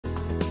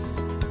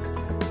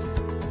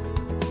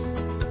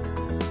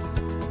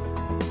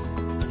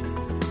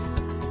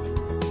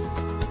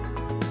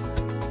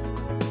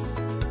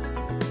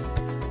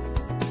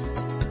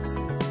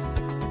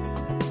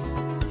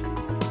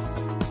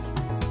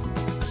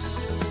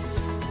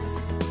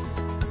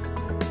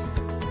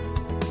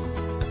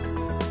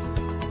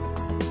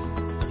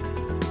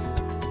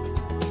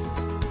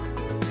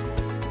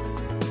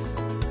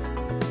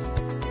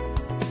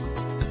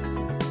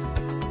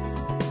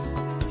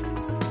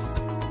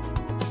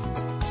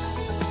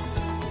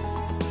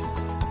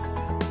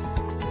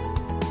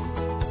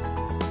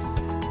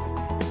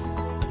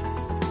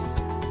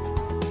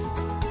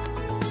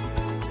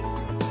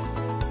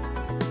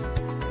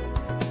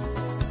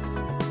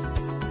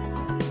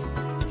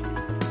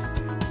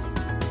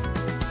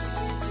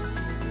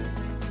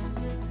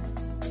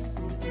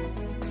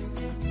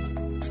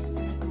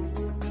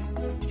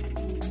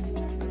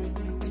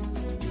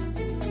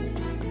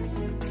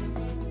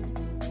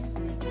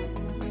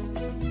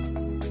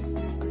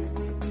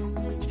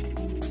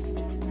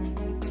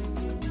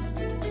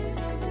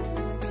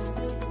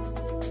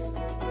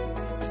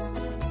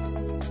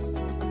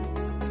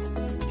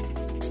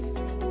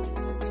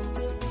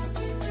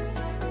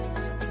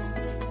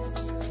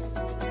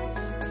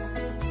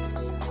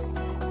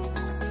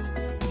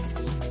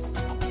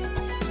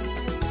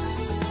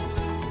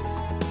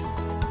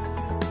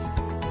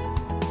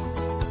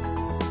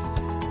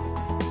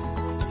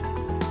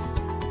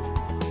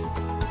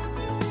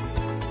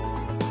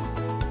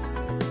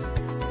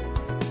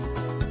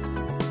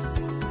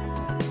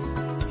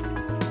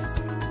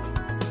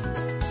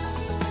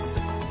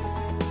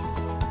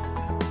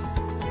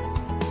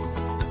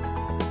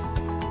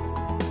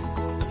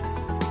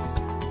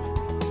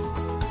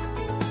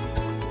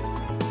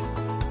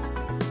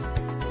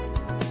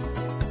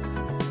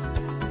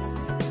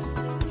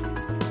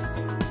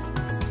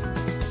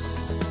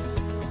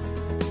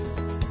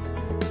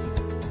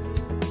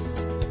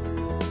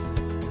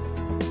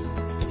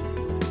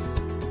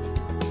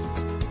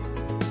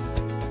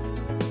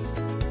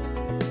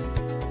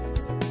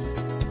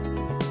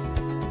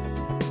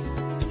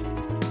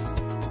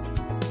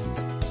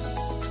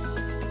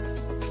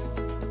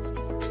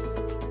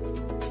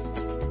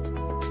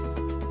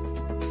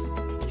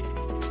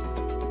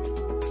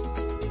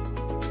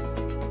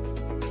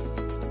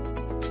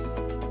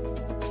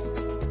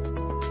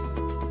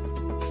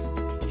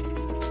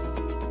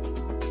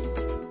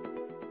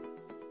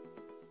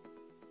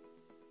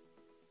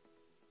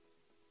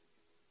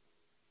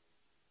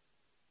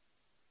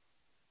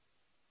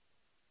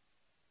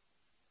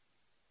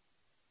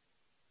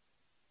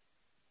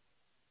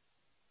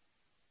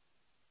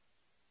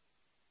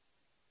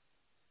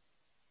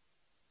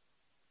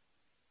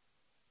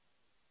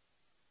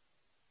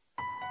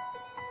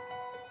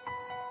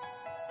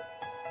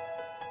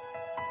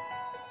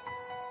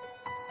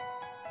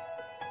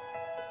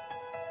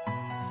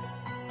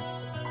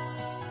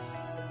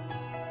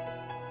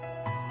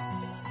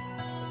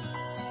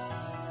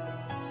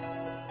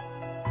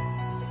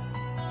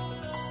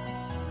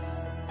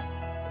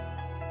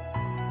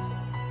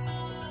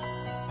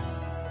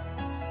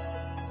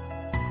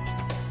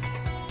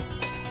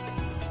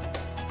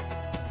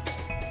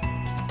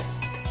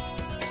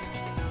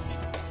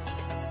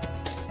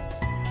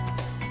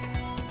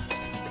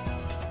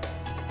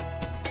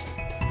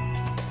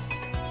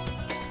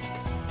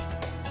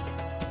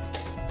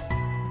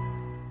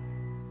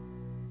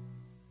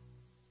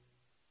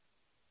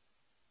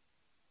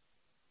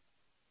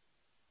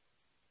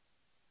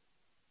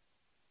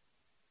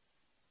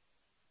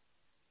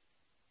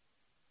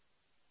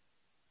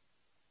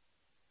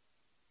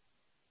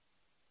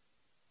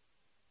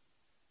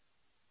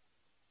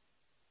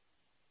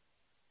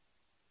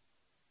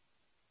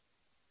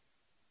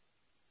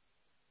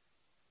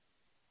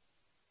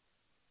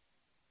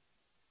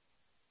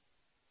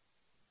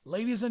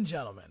Ladies and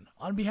gentlemen,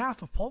 on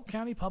behalf of Polk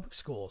County Public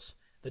Schools,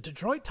 the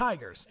Detroit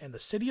Tigers, and the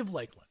City of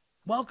Lakeland,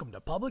 welcome to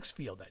Publix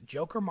Field at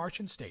Joker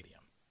Marchant Stadium.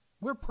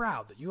 We're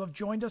proud that you have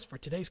joined us for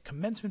today's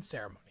commencement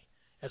ceremony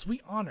as we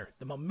honor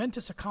the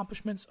momentous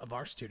accomplishments of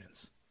our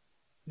students.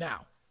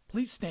 Now,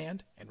 please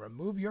stand and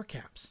remove your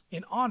caps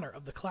in honor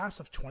of the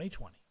class of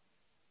 2020.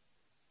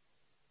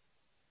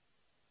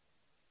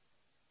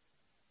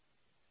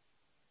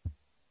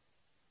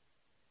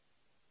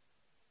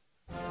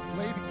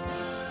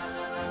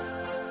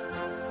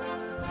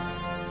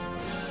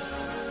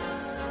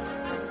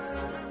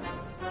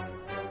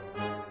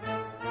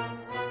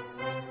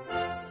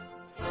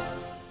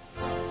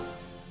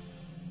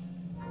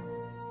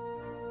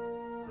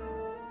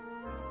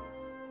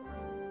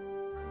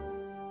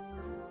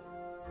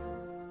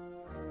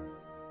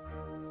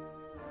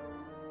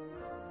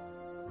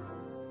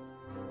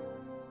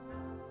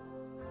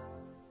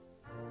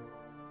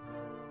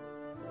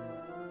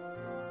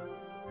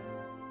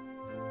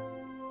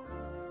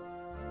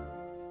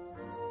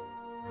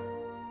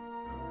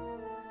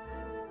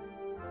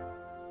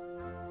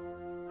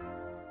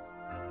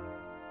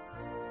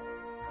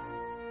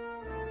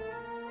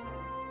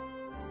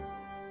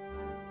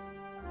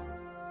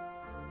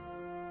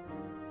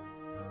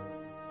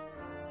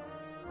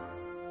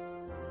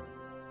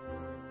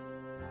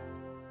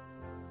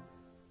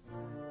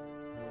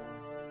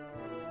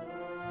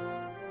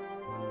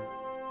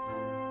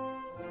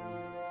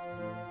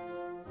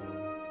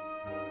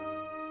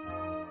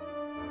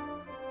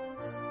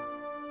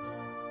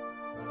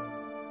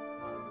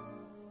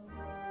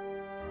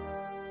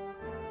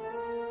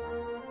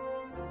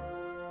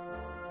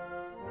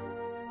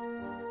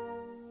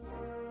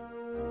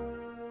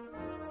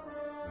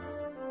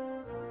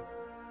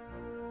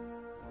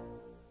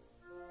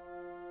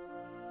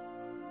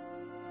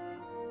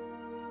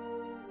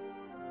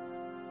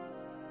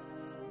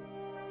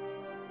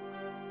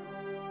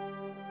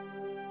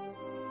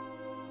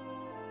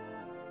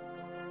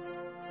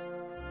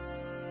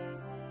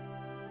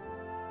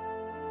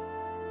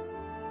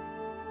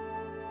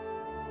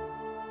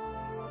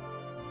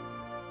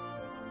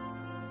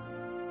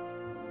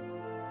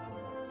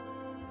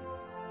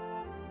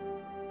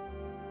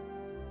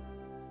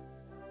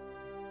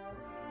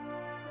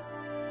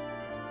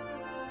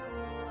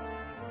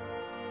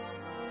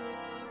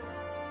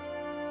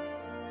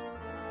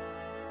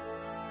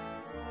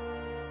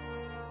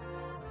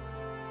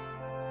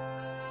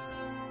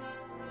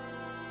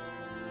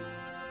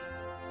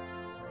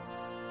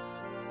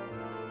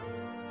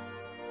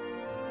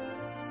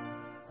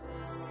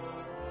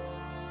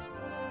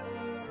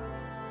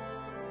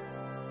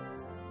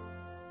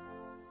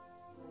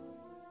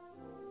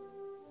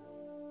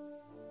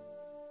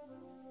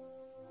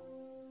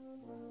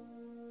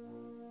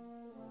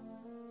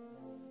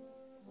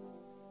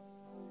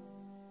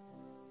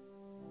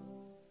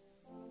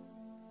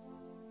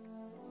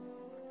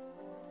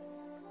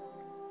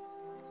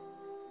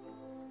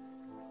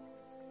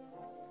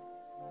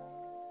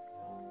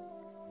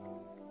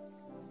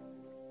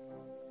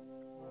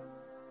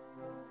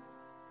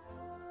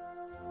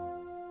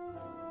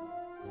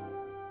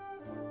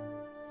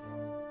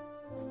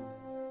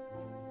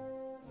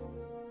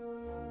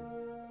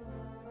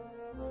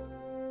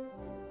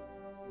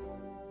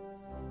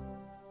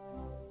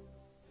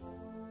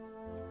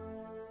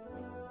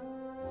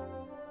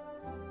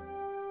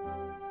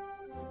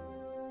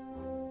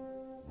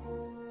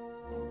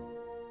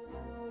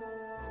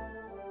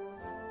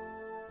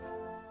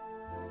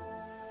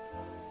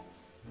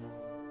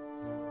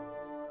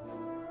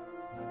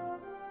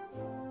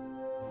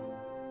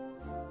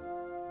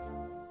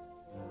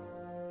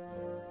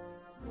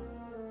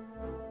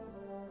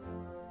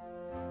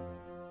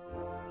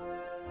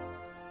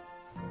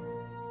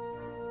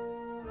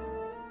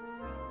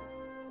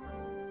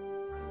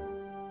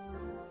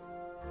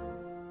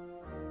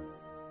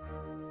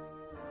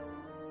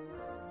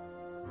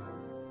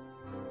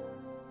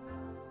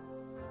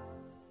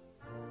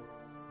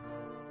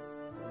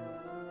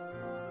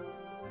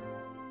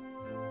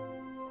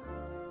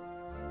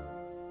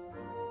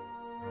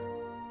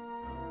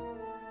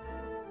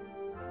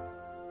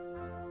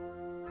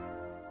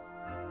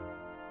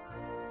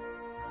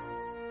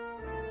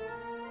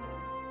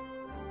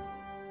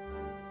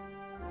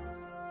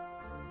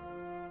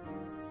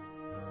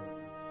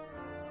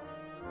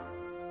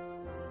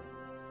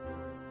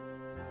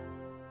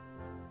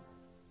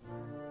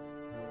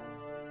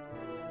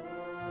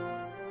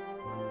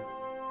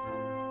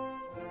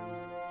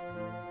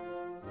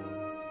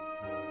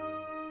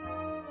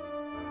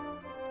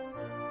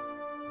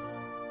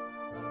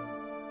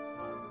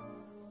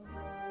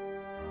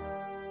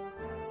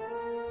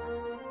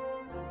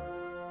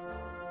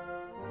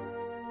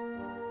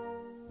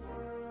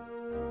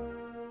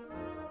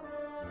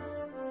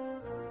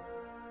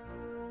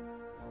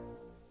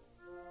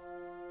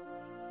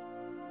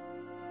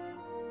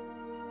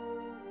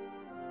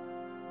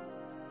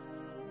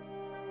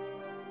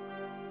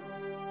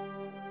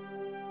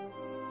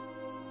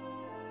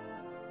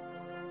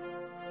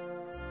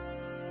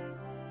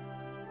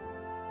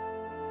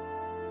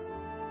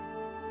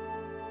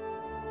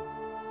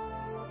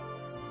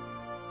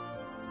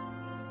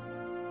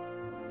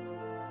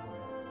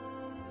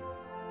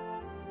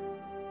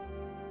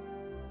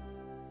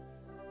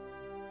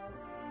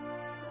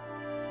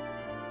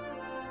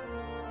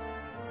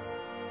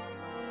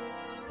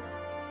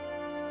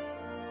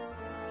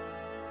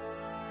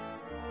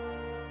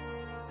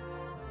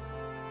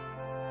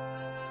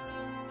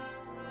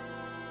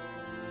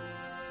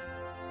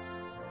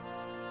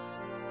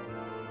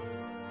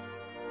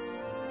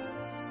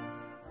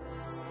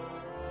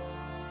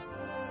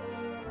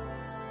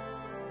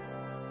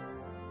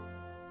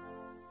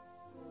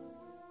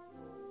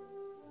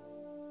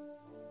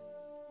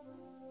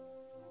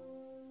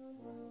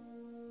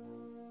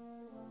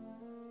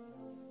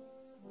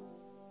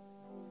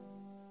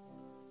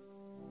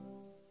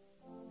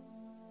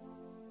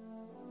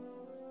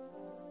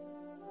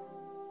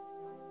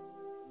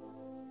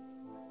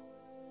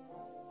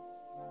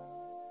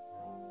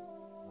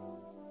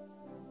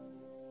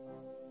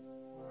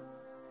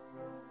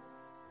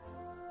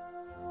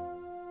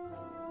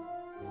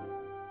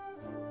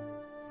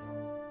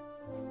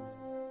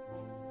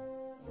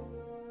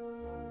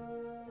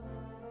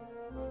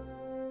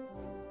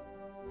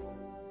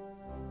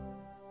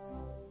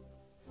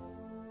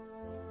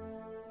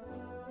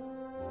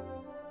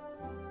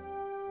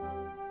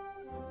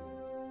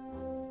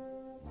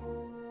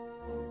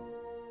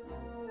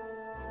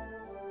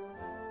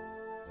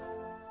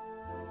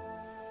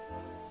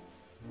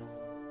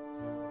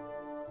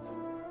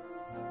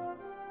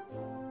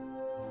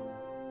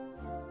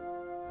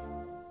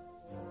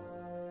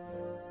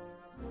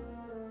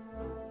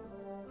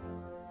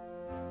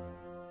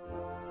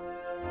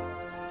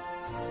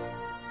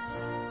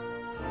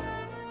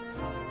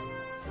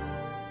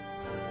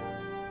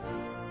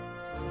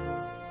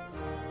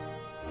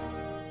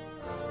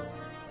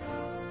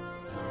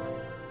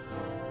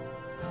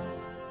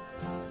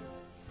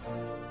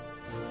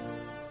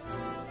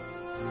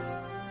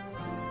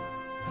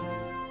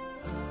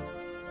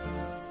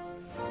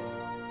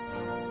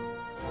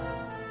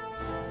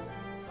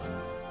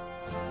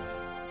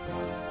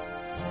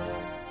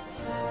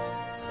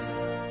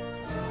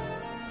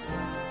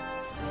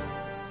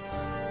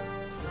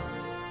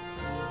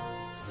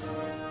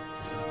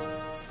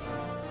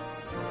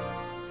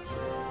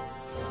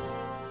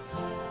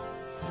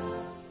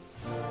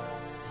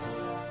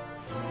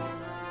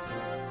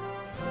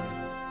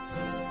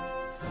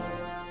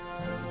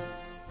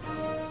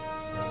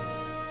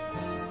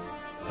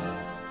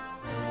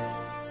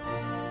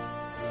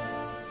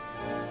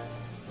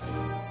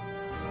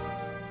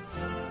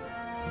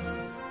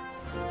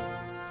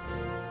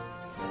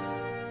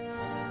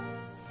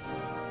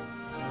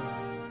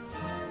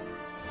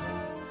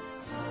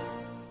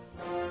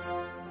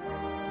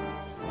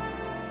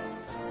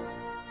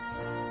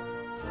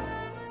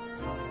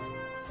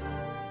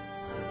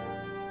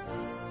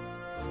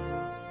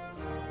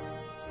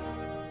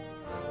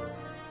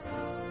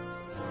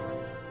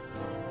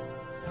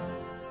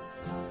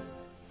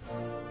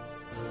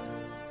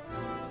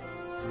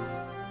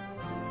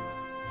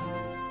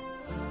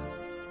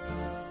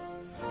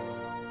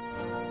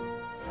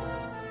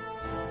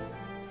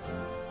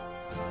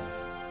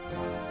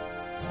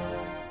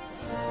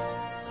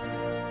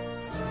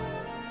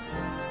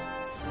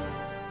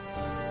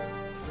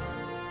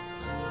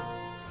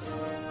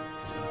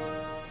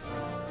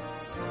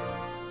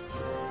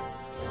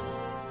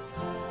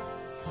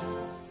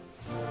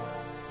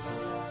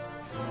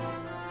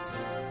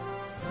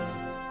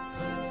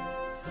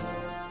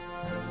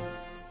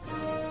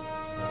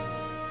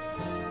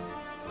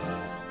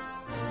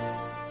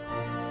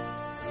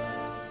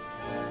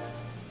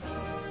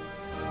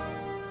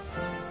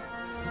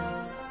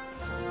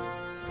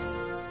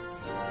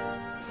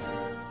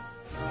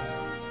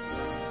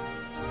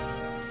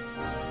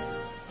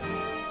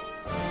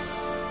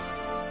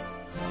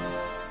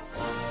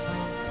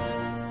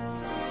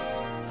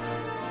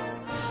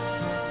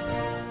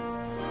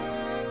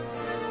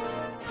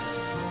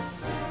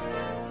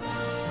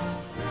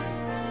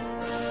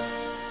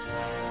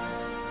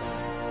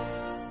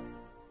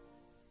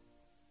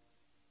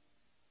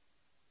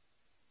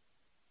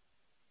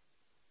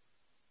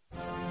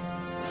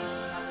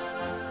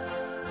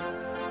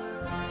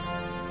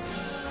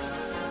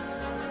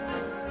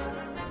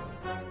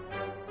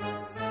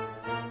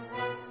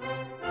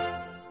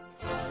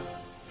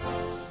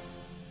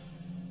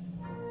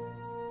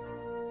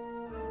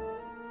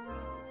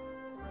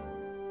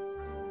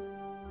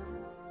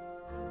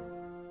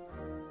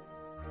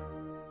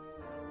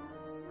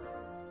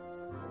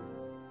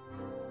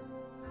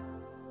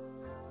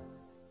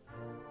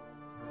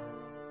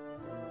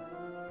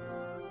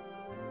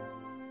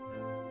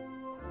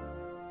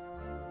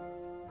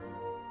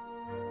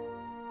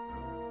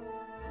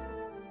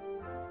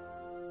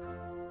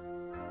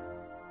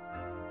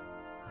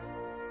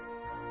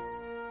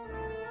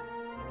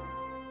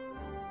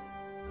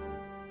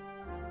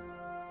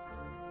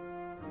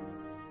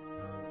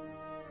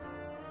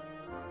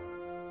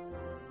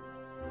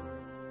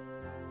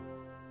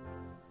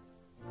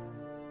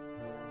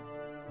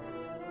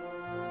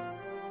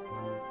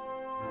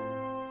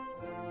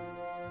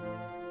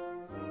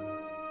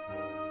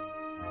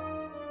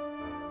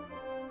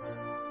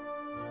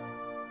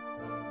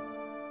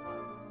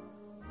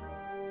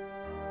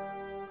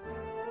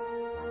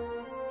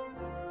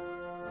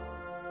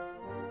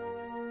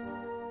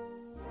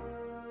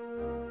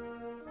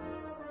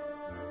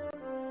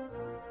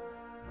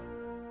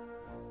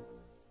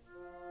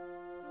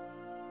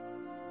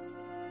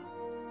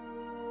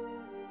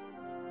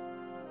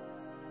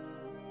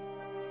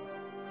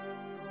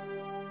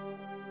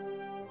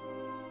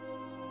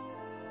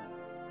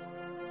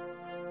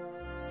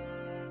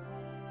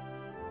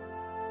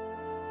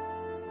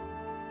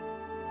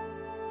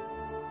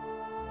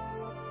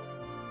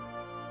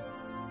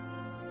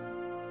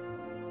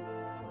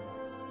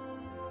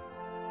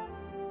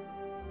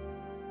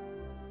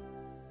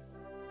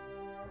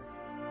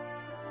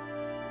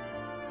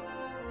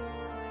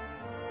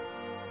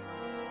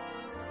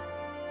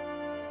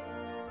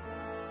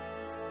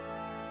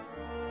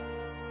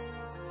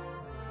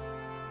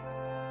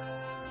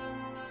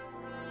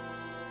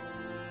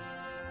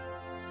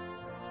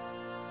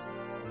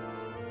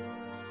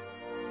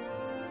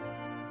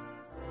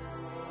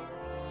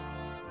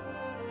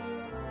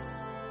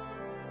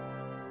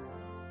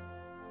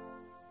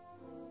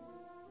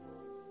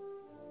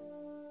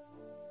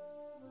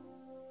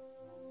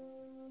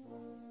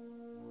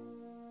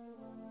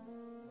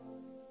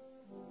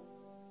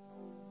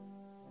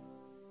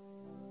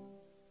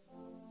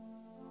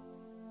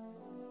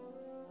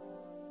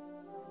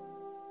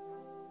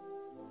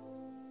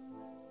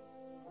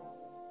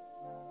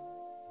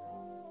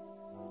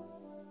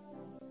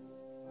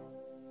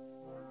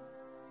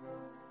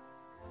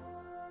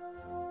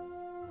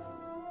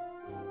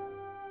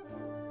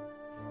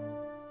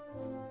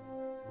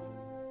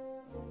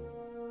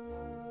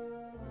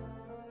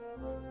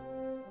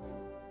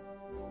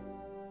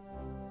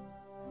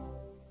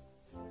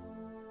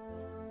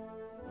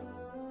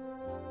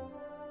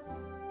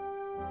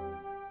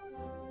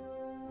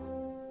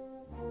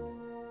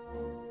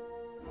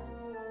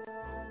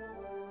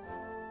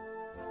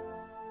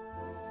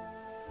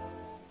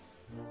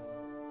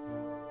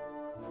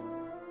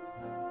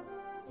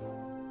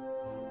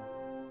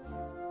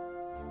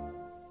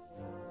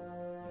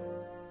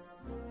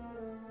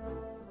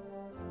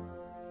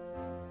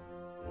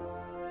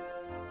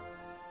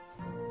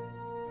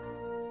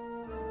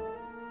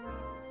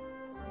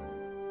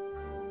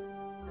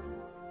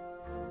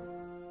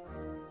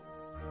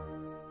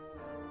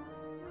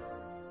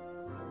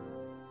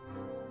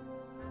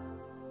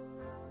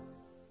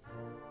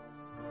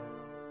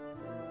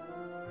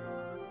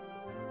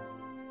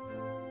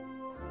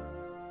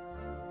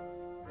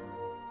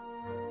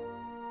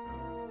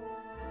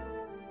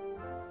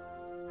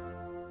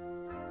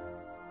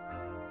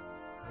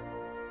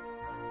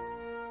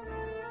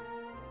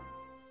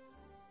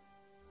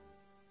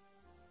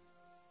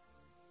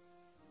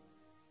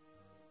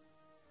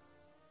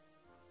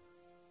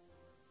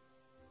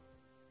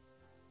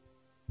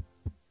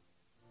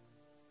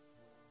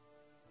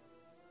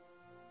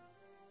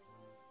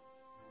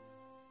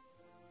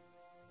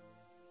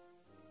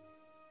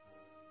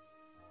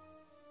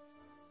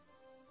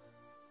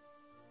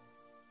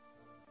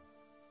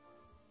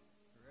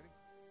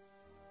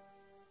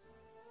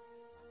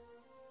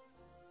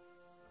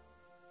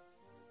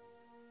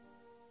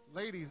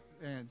 ladies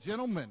and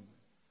gentlemen,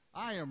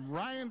 I am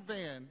Ryan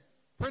Van,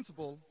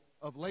 principal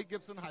of Lake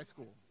Gibson High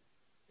School.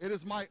 It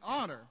is my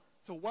honor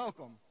to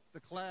welcome the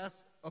class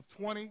of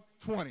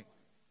 2020.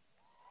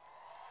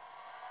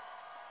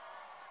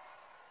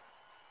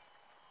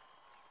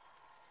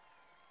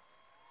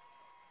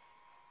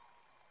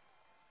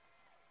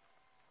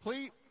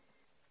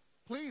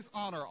 Please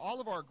honor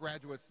all of our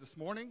graduates this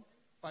morning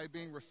by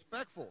being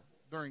respectful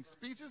during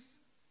speeches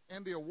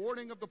and the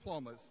awarding of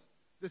diplomas.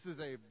 This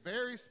is a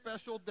very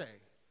special day,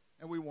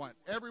 and we want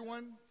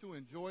everyone to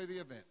enjoy the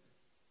event.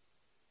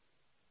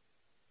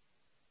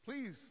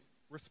 Please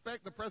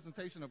respect the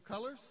presentation of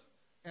colors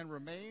and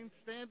remain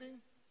standing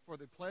for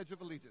the Pledge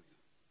of Allegiance.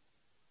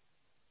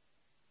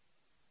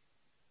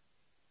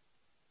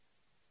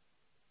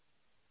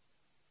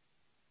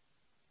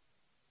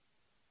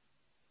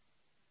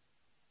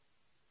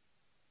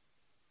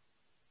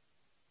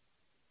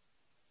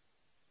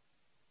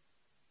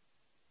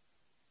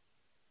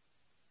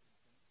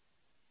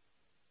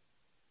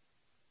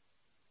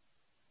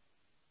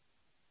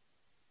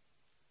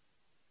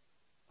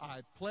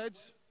 I pledge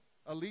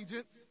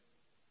allegiance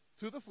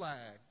to the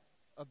flag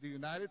of the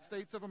United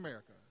States of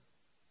America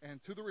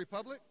and to the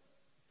republic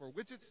for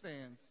which it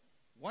stands,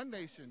 one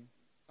nation,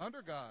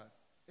 under God,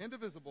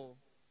 indivisible,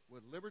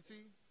 with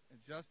liberty and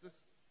justice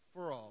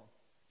for all.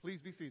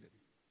 Please be seated.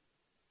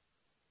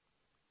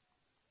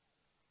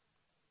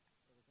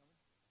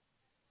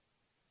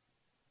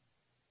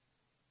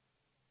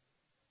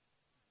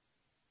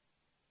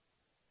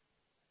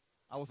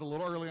 I was a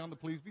little early on the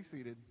please be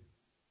seated.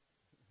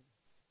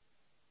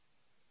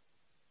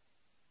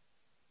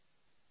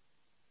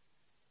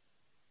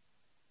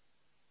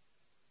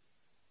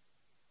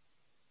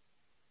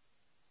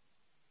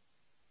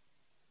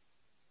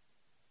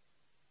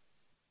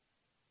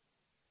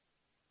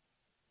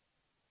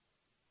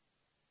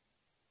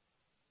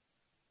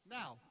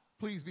 Now,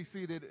 please be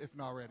seated if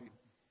not ready.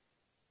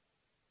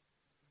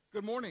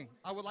 Good morning.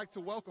 I would like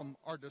to welcome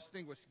our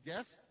distinguished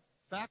guests,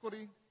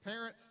 faculty,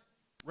 parents,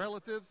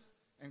 relatives,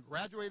 and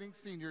graduating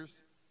seniors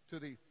to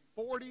the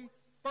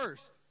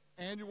 41st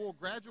annual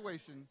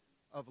graduation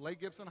of Lake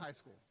Gibson High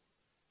School.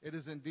 It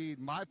is indeed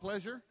my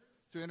pleasure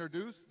to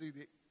introduce the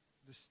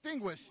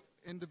distinguished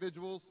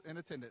individuals in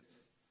attendance.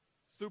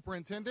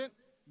 Superintendent,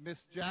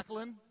 Miss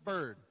Jacqueline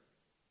Bird.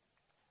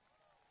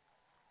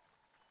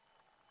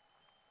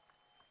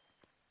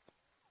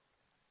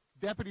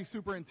 Deputy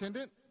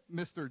Superintendent,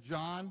 Mr.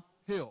 John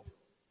Hill.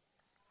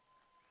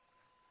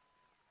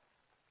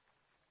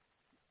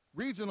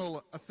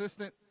 Regional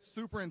Assistant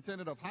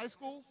Superintendent of High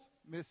Schools,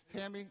 Miss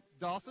Tammy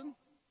Dawson.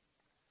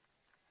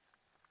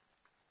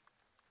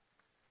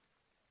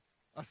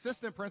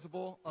 Assistant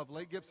Principal of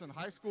Lake Gibson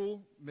High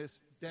School, Miss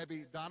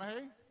Debbie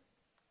Donahue.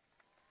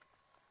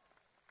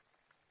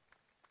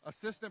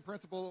 Assistant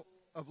Principal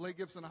of Lake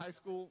Gibson High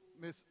School,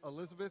 Miss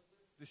Elizabeth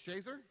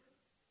DeShazer.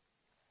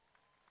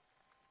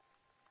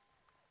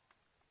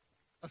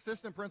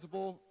 Assistant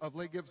Principal of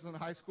Lake Gibson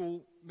High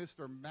School,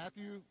 Mr.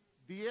 Matthew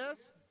Diaz.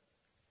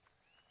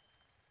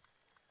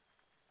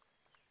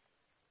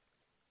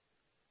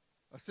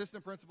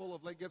 Assistant Principal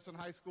of Lake Gibson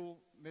High School,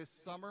 Miss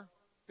Summer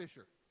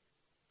Fisher.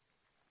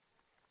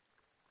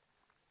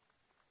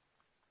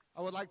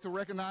 I would like to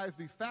recognize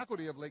the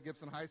faculty of Lake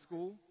Gibson High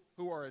School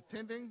who are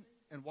attending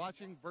and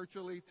watching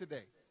virtually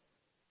today.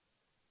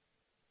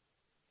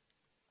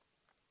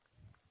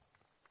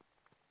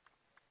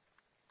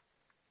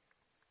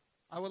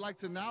 I would like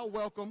to now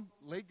welcome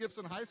Lake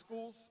Gibson High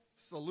School's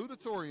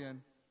salutatorian,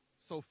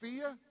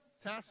 Sophia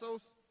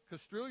Tassos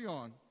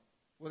Castrillon,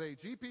 with a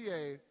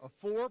GPA of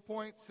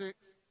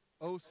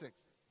 4.606.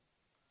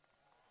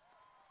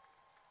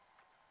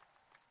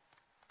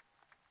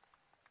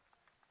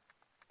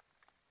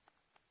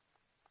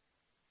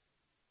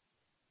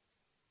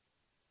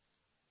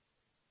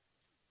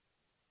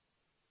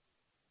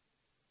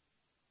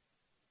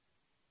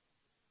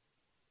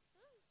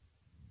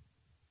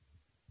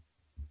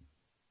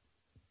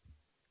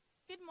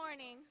 Good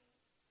morning.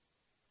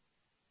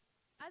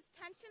 As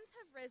tensions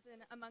have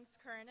risen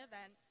amongst current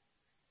events,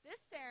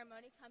 this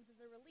ceremony comes as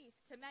a relief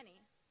to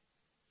many.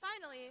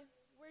 Finally,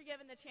 we're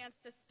given the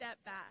chance to step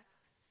back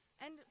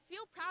and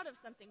feel proud of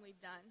something we've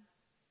done.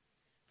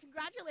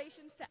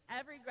 Congratulations to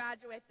every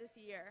graduate this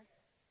year,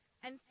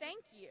 and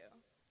thank you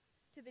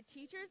to the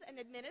teachers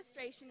and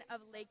administration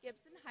of Lake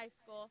Gibson High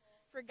School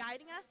for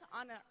guiding us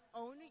on our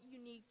own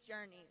unique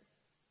journeys.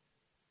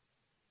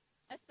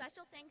 A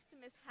special thanks to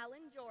Ms.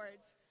 Helen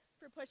George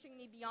for pushing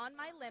me beyond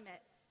my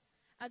limits,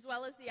 as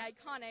well as the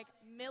iconic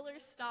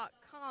Miller-Stock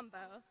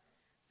combo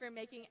for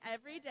making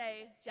every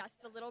day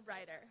just a little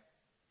brighter.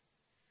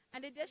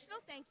 An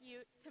additional thank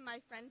you to my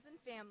friends and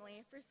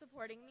family for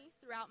supporting me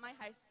throughout my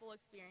high school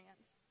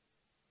experience.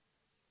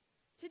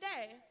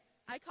 Today,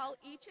 I call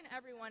each and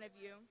every one of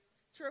you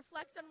to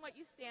reflect on what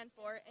you stand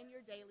for in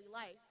your daily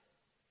life.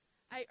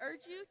 I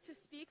urge you to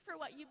speak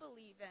for what you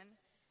believe in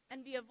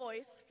and be a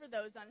voice for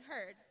those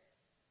unheard.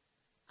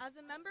 As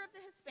a member of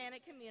the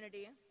Hispanic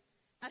community,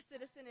 a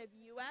citizen of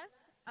U.S.,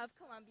 of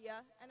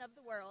Colombia, and of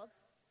the world,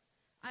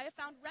 I have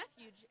found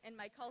refuge in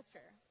my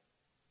culture.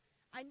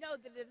 I know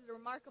that it is a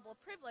remarkable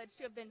privilege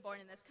to have been born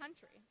in this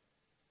country.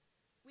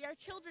 We are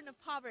children of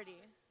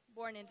poverty,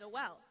 born into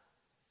wealth.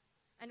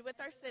 And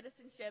with our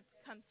citizenship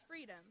comes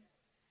freedom.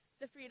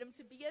 The freedom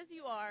to be as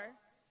you are,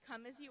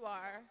 come as you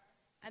are,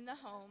 and the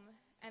home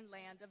and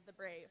land of the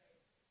brave.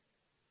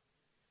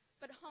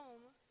 But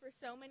home, for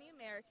so many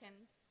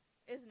Americans,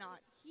 is not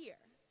here.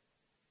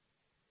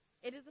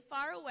 It is a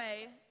far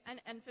away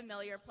and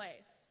unfamiliar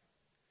place.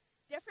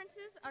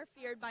 Differences are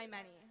feared by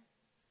many,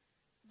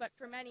 but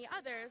for many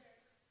others,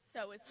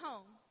 so is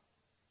home.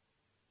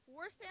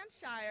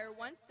 Worcestershire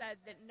once said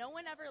that no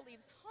one ever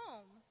leaves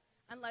home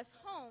unless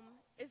home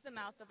is the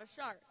mouth of a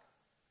shark.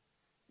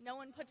 No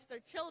one puts their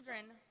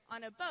children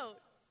on a boat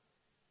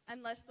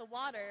unless the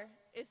water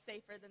is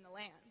safer than the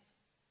land.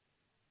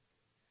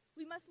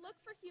 We must look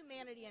for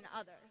humanity in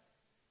others,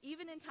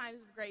 even in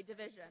times of great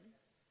division.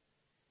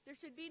 There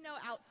should be no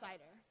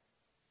outsider.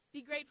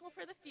 Be grateful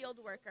for the field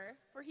worker,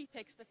 for he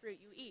picks the fruit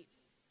you eat.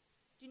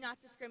 Do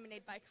not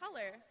discriminate by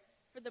color,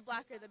 for the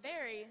blacker the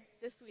berry,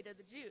 the sweeter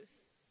the juice.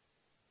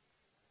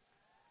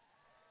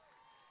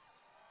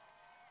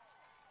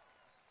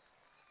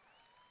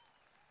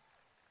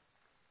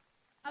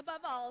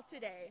 Above all,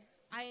 today,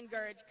 I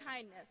encourage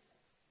kindness.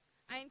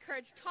 I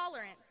encourage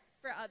tolerance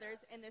for others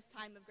in this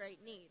time of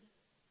great need.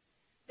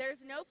 There is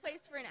no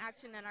place for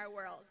inaction in our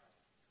world.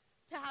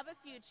 To have a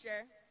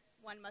future,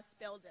 one must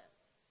build it.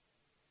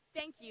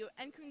 Thank you,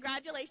 and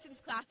congratulations,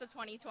 class of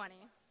 2020.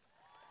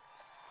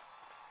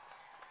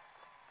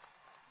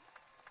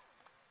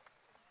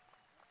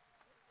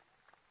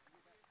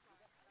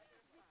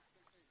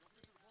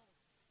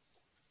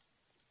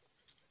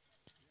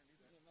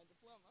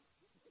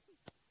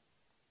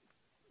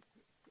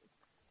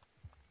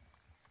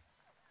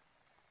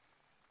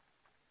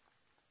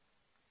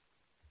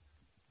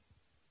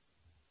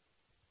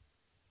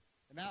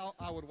 And now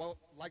I would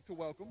like to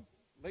welcome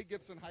Lake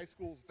Gibson High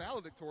School's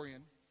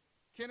valedictorian,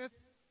 Kenneth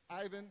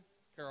Ivan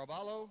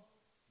Caraballo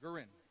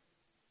Gurin,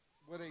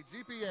 with a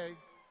GPA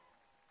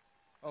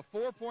of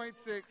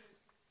 4.697.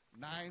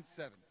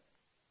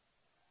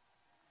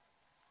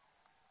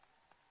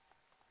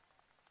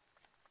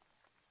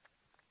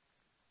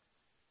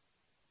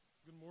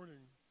 Good morning.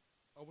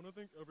 I want to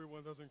thank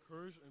everyone that has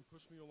encouraged and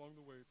pushed me along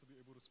the way to be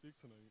able to speak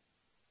tonight.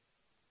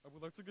 I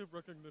would like to give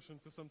recognition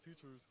to some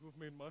teachers who have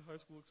made my high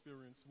school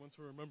experience one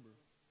to remember,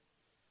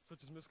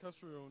 such as Ms.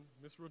 Castrillon,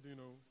 Ms.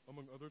 Rodino,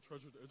 among other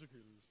treasured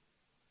educators.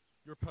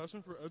 Your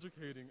passion for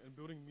educating and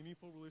building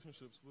meaningful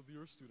relationships with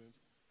your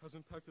students has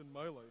impacted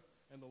my life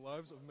and the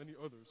lives of many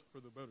others for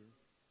the better.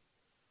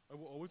 I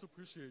will always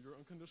appreciate your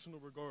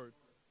unconditional regard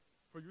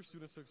for your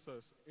students'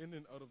 success in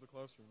and out of the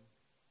classroom.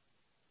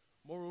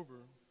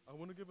 Moreover, I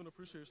want to give an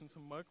appreciation to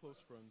my close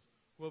friends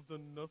who have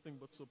done nothing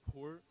but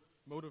support,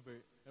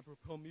 motivate, and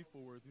propel me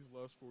forward these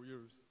last 4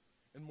 years.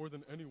 And more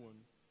than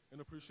anyone, an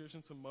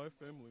appreciation to my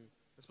family,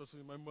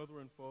 especially my mother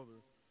and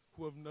father,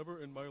 who have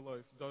never in my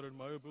life doubted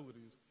my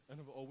abilities and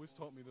have always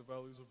taught me the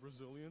values of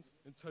resilience,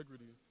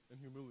 integrity, and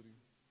humility.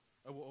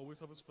 I will always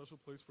have a special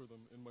place for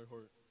them in my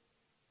heart.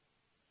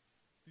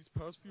 These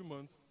past few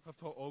months have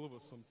taught all of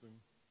us something.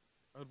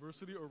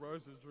 Adversity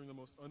arises during the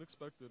most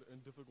unexpected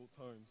and difficult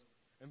times,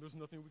 and there's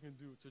nothing we can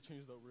do to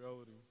change that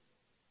reality.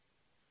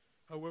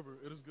 However,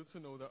 it is good to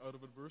know that out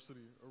of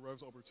adversity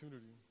arrives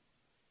opportunity.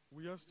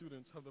 We as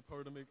students have the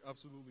power to make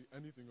absolutely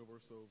anything of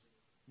ourselves.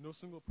 No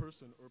single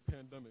person or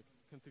pandemic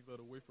can take that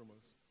away from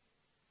us.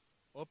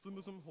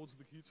 Optimism holds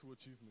the key to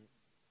achievement.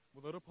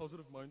 Without a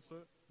positive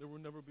mindset, there will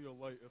never be a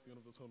light at the end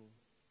of the tunnel.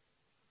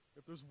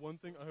 If there's one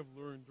thing I have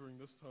learned during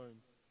this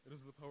time, it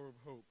is the power of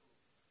hope.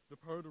 The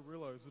power to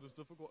realize that as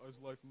difficult as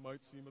life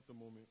might seem at the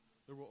moment,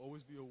 there will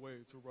always be a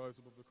way to rise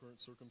above the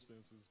current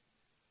circumstances.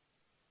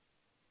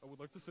 I would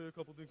like to say a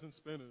couple things in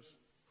Spanish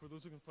for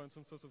those who can find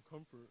some sense of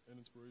comfort and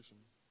inspiration.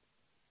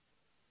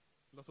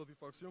 La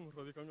satisfacción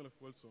radica en el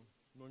esfuerzo,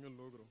 no en el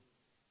logro.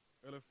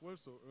 El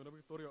esfuerzo es una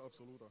victoria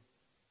absoluta.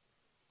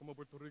 Como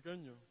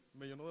puertorriqueño,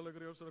 me llena de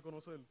alegría al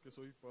reconocer que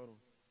soy hispano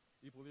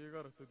y pude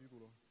llegar a este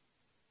título.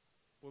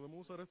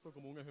 Podemos usar esto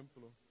como un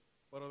ejemplo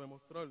para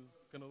demostrar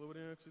que no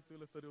deberían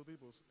existir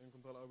estereotipos en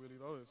cuanto a las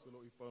habilidades de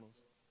los hispanos.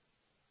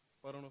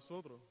 Para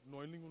nosotros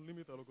no hay ningún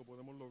límite a lo que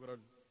podemos lograr.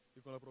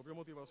 Y con la propia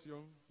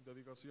motivación,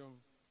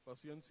 dedicación,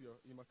 paciencia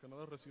y más que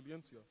nada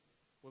resiliencia,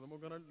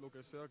 podemos ganar lo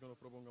que sea que nos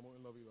propongamos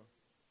en la vida.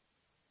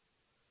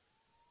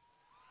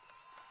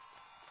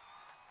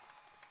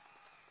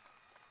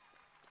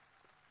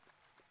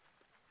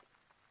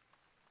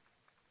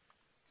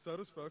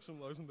 Satisfaction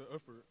lies in the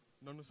effort,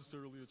 not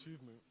necessarily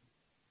achievement.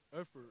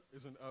 Effort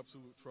is an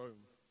absolute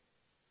triumph.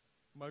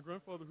 My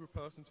grandfather, who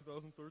passed in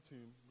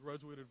 2013,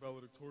 graduated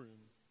valedictorian.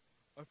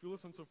 I feel a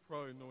sense of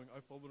pride knowing I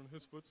followed in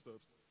his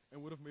footsteps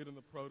and would have made him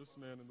the proudest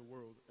man in the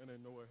world, and I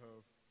know I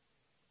have.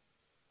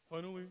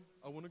 Finally,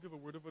 I want to give a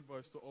word of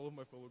advice to all of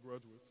my fellow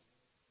graduates.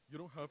 You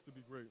don't have to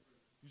be great.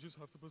 You just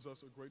have to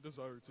possess a great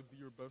desire to be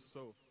your best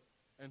self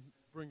and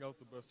bring out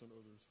the best in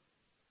others.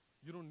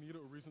 You don't need a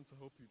reason to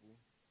help people.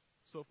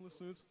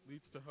 Selflessness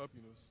leads to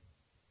happiness.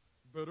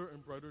 Better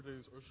and brighter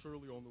days are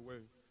surely on the way,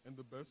 and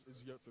the best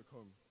is yet to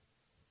come.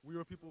 We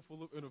are people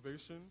full of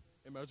innovation,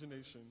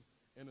 imagination,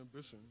 and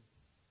ambition.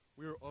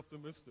 We are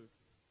optimistic.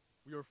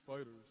 We are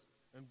fighters.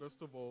 And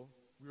best of all,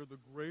 we are the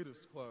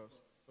greatest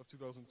class of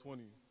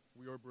 2020.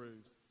 We are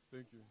Braves.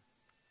 Thank you.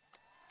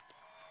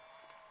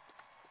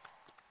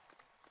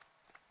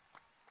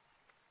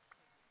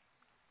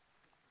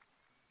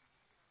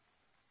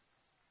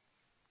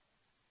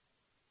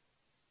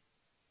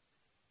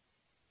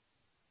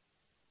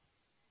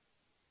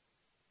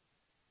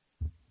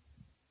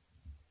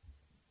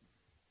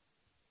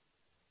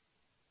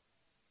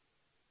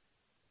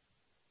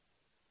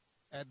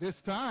 At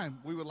this time,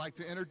 we would like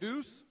to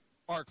introduce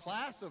our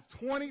class of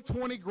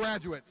 2020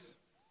 graduates.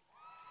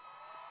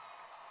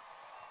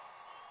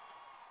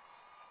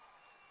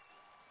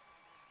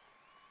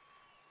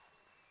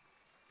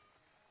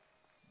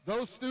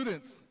 Those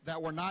students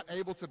that were not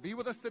able to be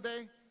with us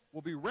today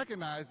will be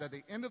recognized at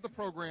the end of the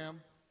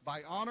program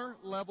by honor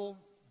level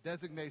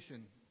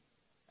designation.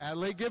 At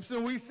Lake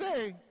Gibson, we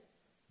say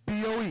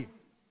BOE.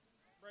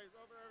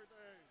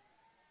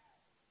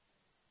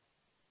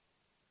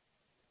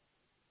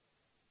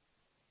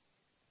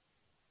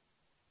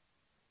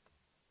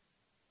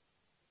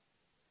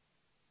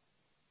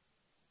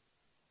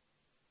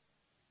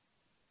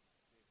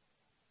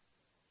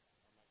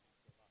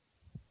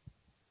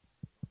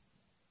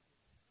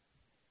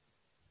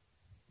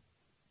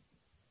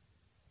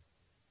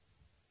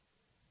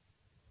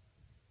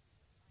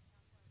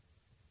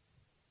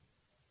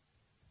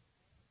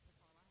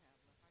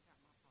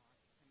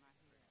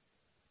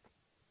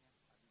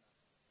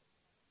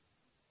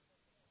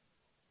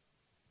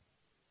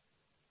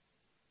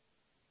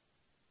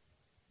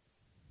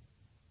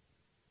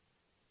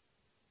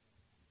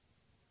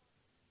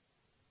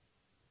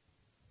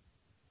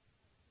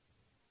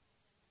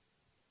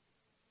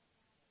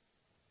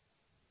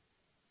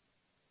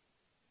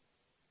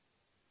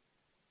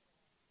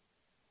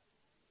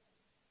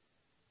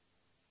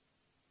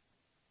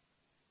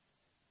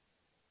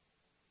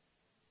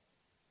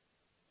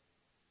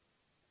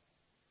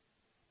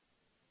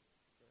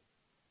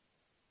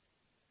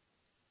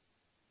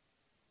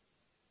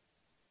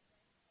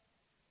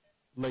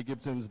 Lake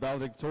Gibson's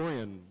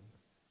valedictorian,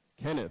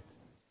 Kenneth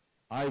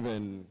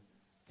Ivan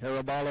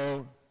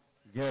Caraballo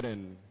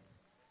Guerin.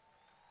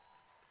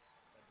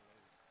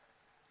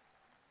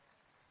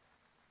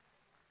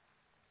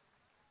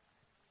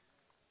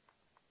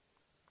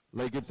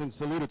 Lake Gibson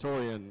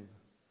salutatorian,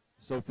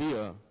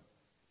 Sophia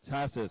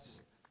Tassis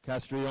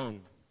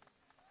Castrillon.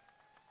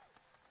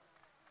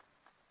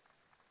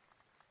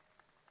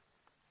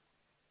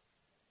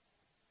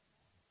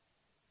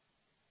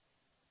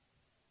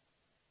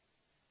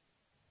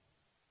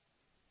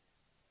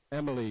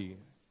 Emily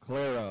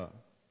Clara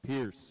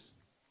Pierce.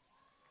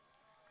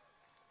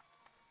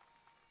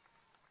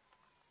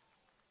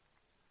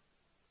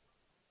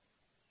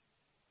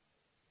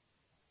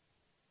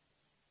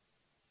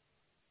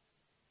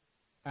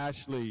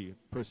 Ashley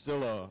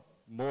Priscilla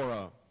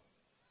Mora.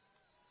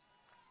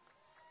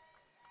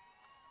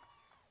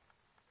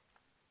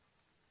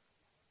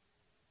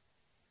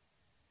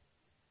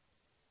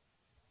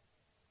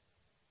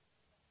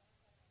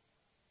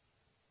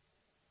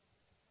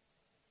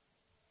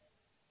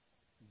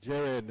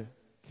 Jared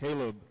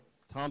Caleb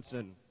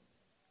Thompson.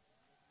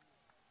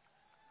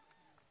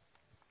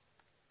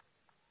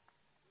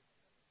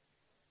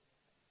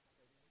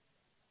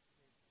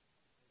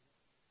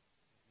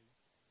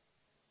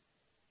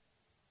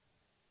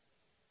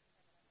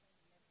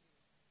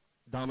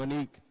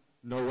 Dominique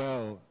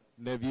Noel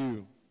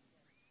Neveu.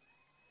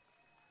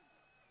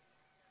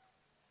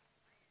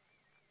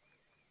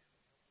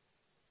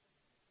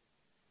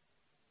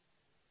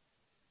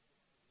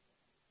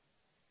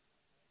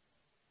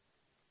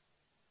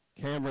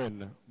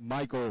 Cameron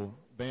Michael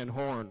Van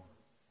Horn.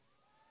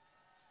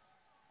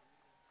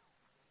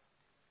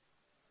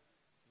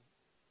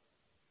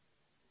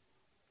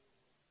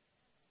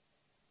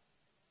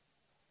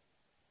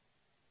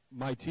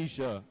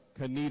 Mytisha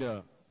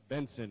Kanita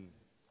Benson.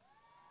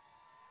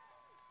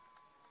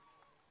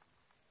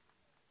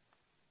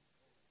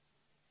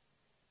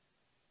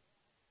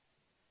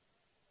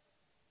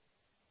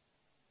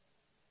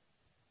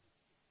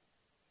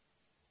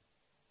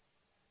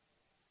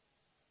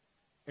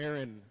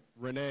 Aaron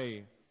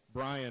Renee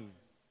Bryan.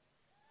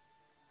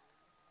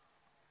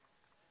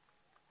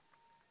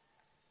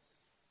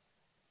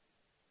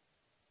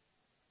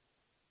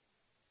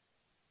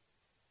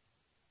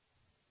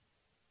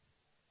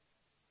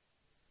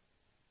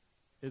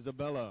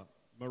 Isabella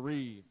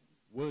Marie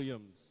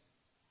Williams.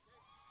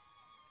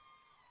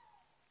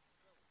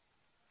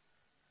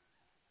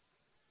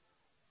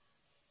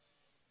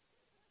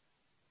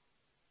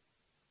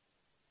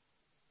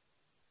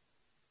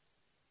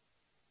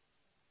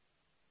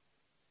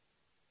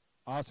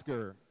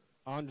 Oscar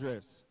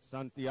Andres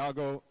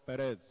Santiago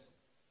Perez.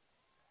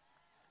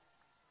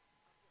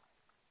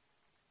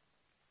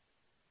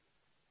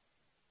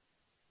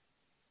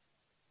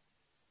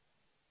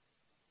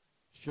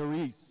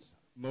 Charisse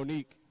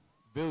Monique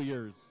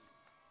Villiers.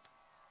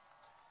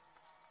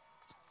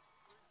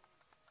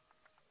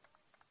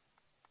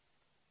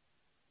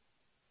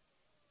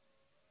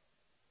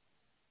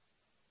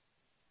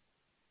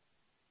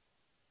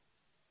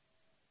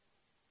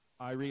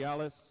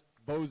 Irialis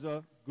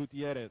Boza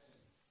Gutierrez.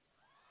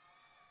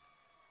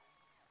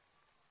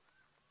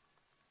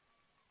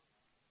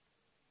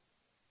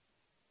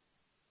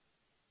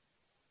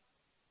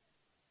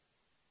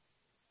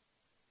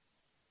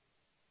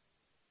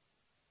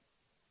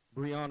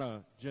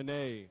 Brianna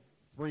Janae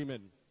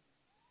Freeman.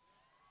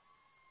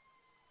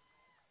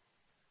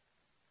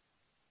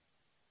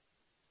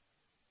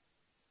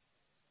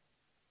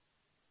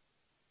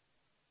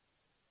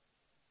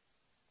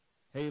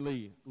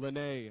 Haley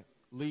Lene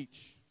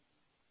Leach.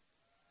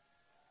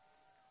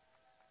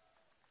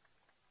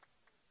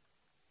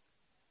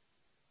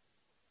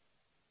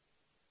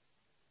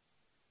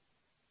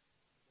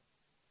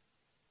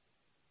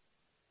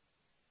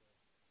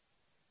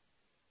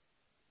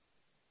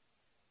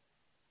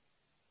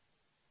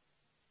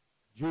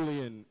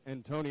 Julian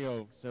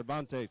Antonio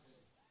Cervantes.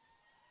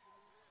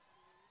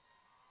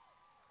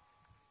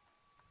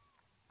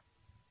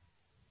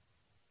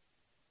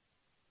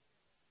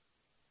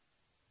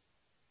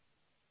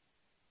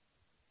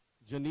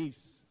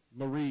 Janice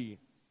Marie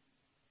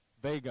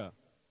Vega.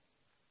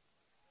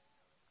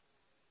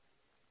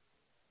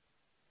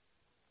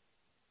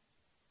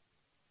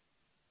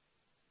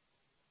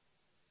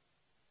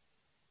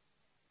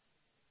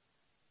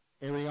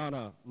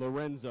 Ariana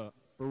Lorenza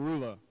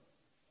Barula.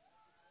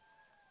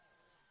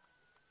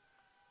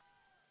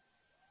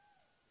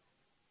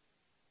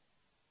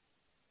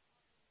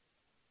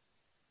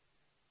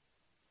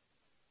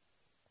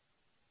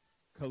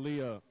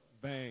 Kalia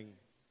Bang.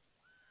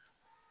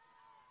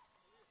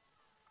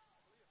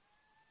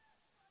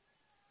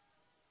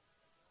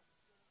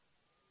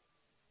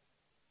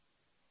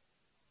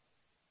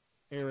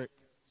 Eric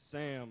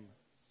Sam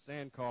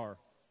Sankar.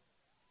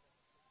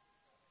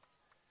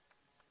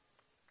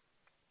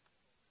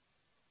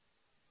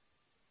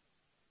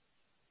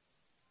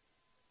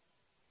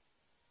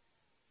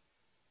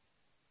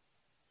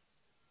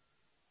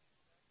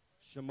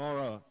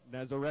 Shamara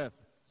Nazareth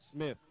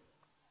Smith.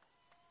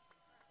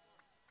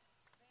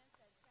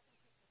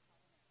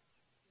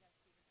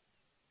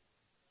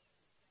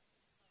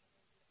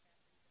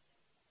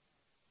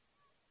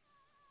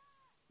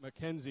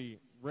 Mackenzie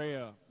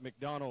Rhea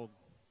McDonald.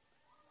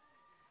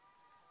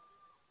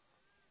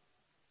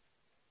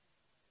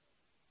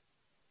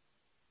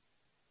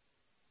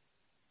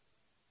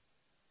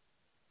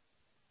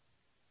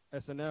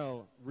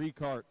 SNL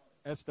Ricart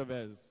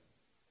Estevez.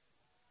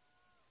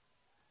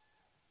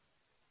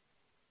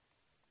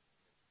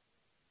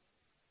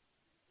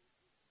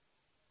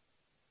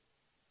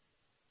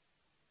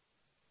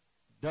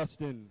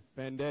 Dustin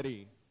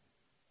Fandetti.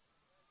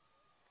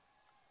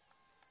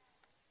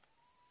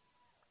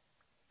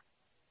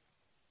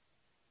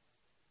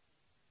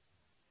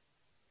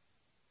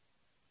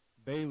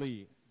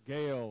 Bailey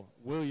Gail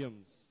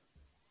Williams.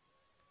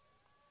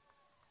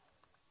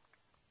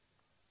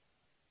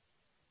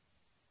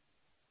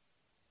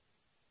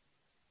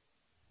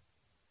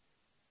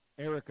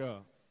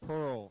 Erica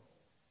Pearl.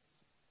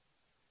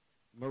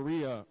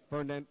 Maria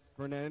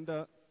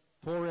Fernanda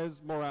Torres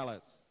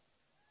Morales.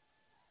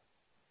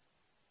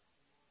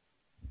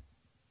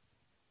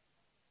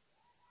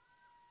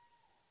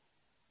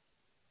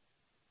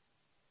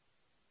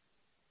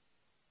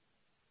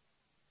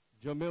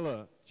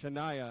 Jamila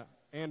Chania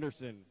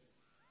Anderson.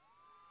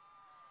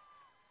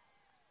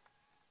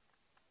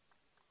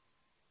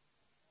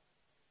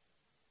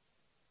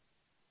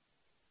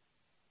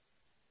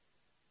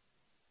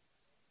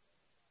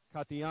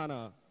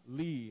 Katiana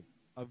Lee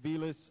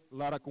Aviles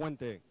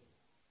Laracuente.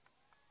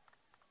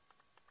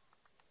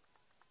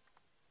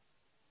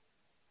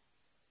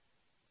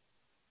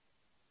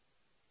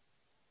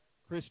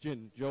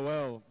 Christian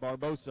Joel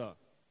Barbosa.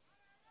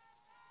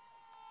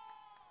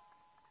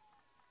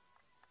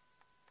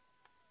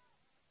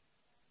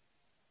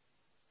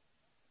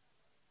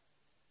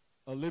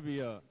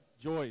 Olivia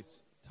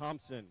Joyce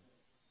Thompson.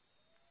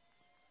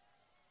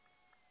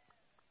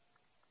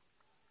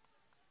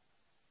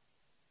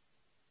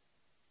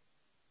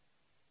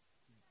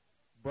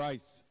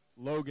 Bryce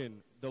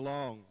Logan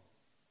DeLong.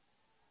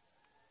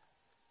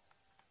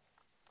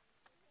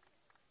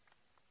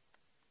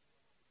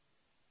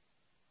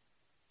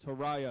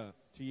 Taraya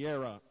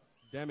Tierra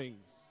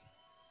Demings.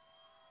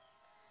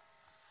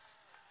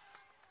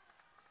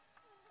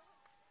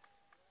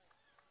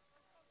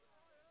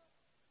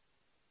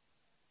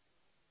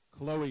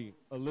 Chloe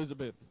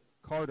Elizabeth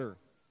Carter.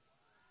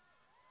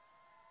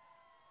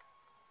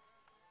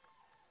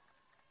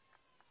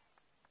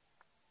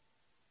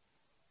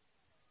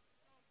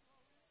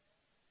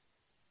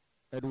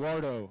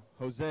 Eduardo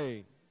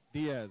Jose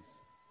Diaz.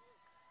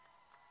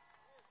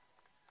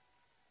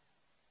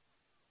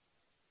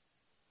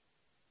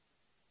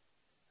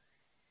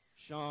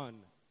 Sean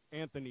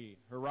Anthony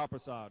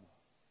Haraprasad.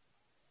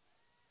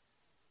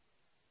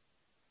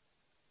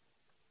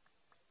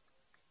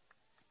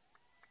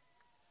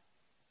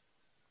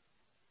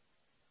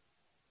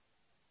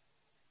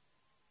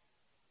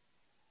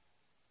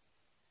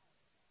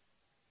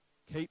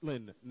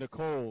 Caitlin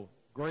Nicole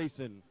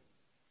Grayson.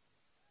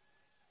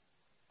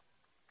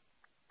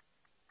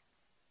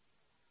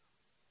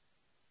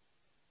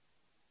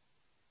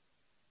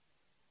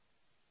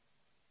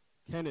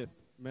 Kenneth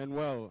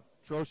Manuel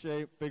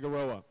Troche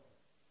Figueroa.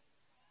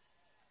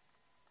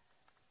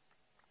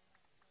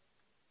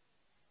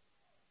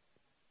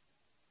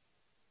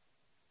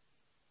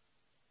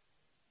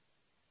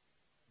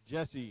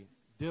 Jesse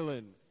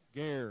Dylan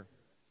Gare.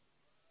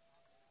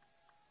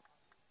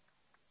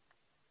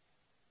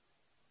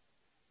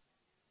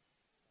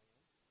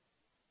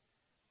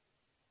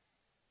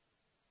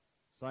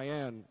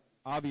 Cyan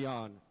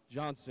Avion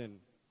Johnson.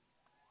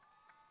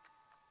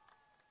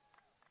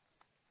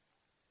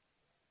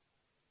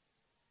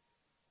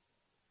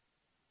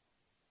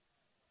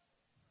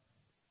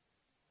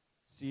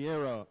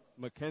 Sierra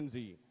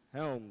Mackenzie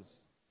Helms.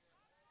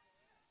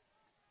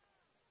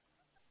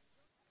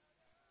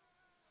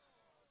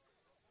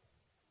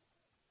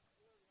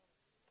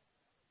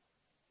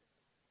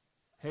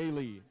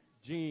 Haley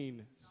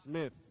Jean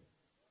Smith.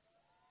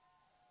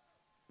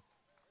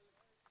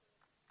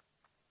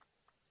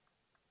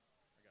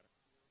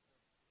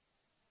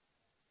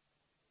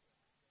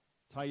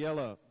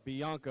 Tayella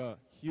Bianca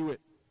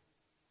Hewitt.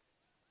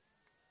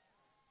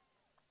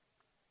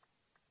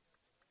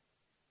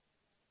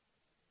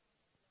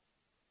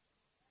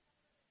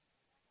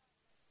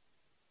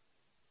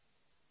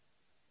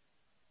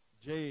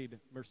 Jade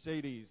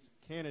Mercedes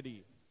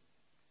Kennedy.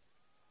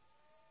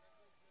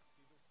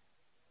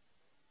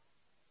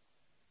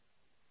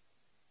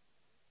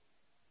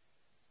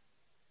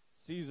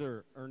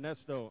 Cesar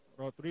Ernesto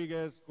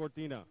Rodriguez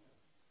Cortina.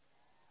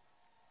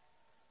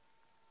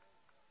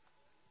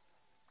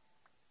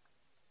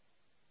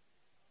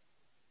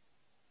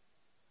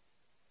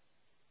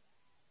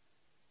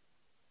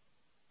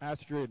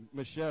 Astrid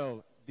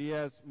Michelle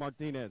Diaz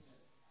Martinez.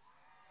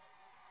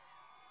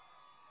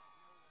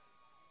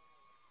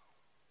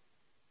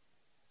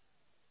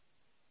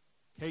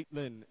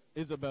 Caitlin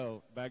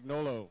Isabel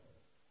Bagnolo.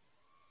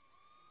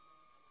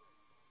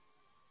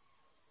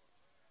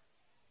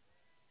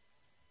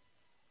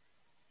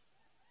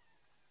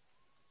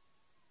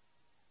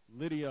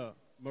 Lydia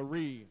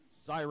Marie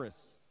Cyrus.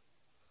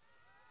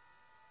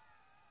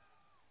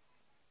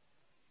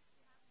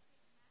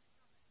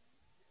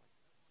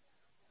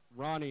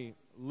 Ronnie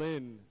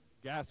Lynn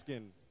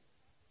Gaskin.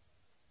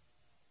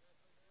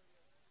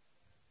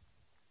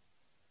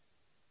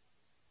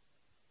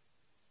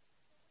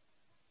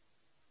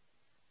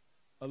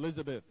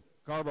 Elizabeth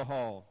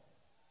Carbajal.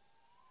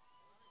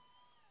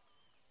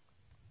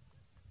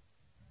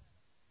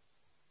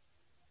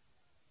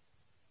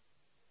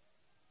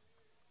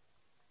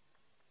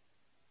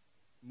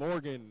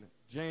 Morgan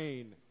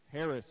Jane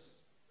Harris.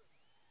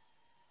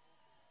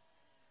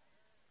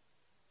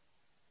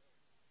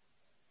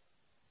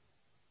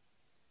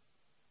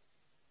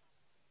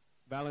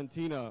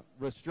 Valentina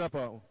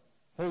Restrepo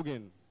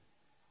Hogan.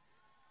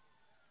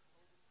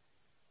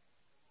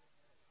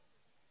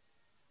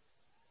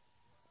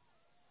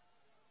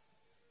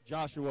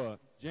 Joshua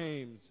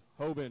James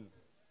Hoban.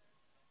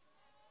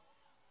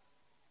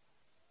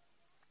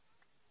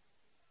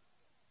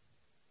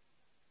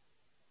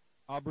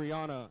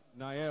 Aubriana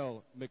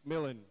Niel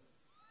McMillan.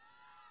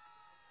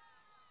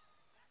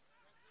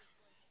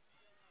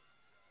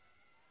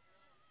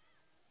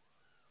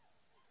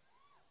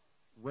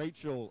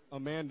 Rachel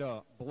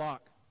Amanda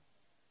Block.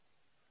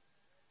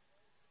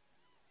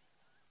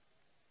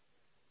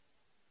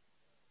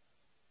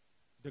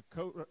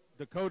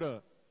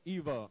 Dakota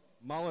Eva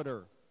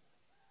Molitor.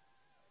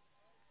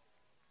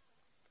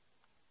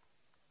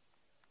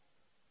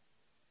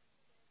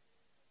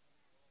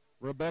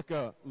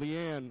 Rebecca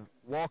Leanne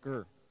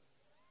Walker.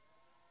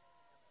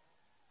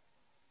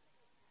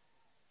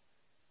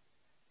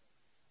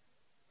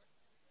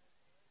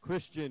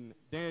 Christian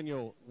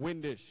Daniel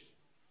Windish.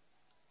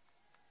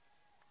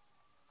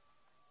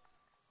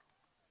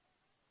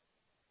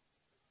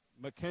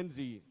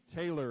 Mackenzie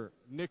Taylor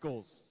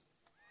Nichols.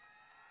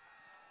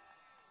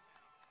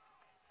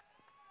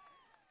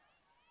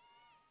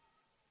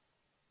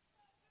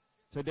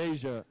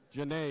 Tadeja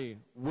Janae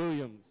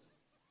Williams.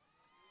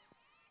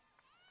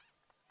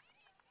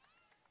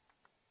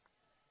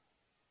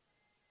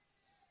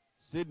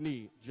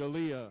 Sydney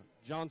Jalea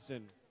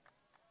Johnson.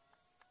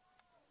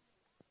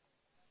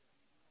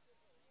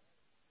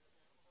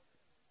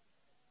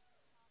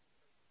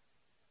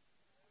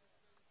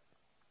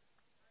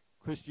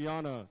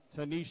 Christiana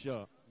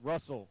Tanisha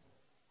Russell.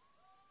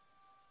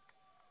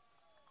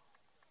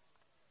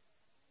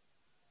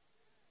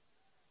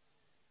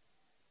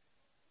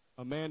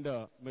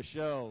 Amanda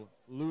Michelle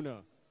Luna.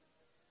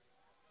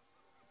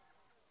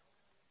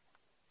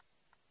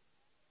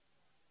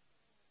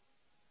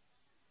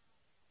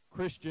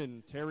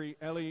 Christian Terry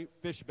Ellie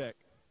Fishbeck.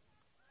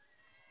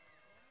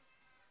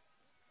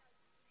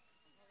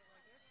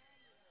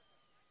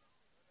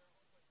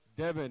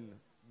 Devin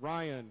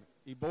Ryan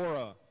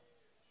Ibora.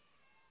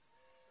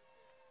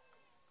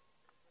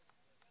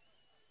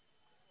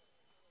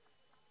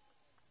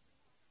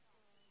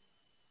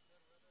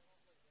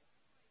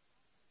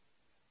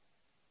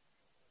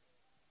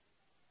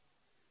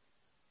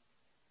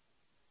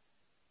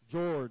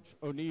 George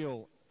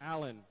O'Neill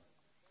Allen.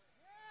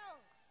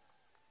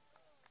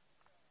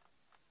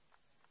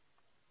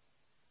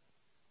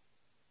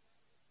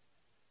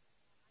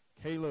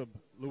 Caleb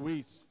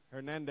Luis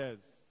Hernandez.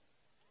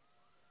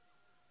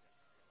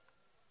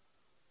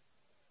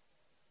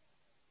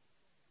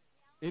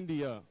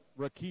 India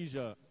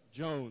Rakija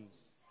Jones.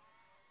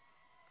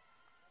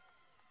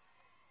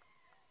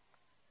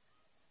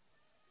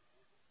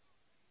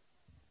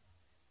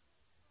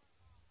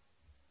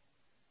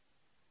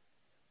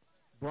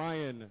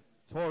 Brian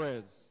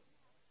Torres.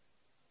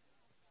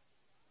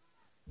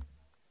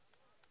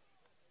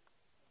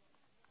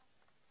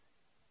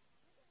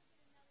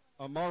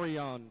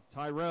 Amarion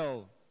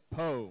Tyrell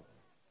Poe.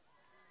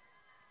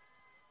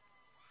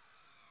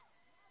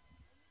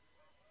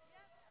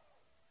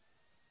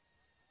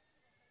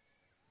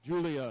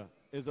 Julia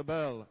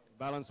Isabel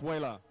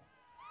Valenzuela.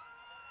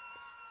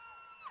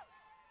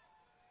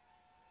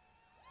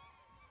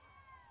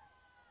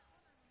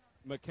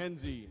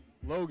 Mackenzie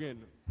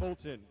Logan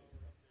Fulton.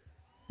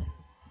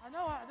 I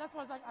know, that's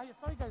why I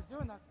saw you guys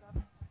doing that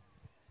stuff.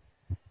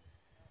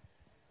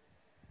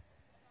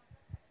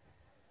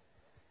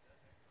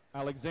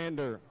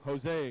 Alexander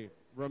Jose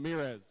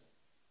Ramirez.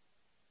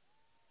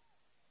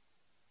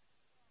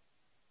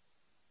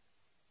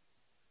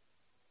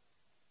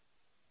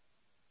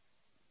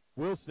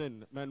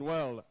 Wilson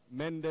Manuel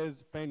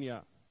Mendez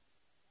Peña.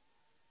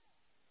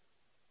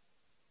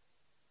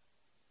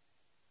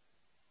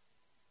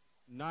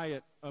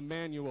 Nayat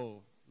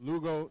Emmanuel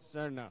Lugo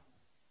Serna.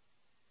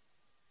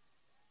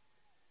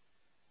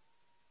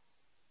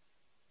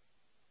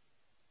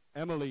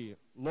 Emily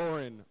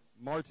Lauren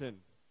Martin.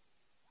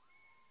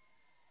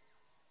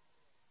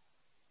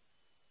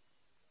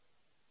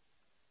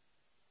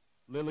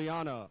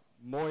 Liliana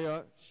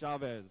Moya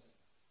Chavez.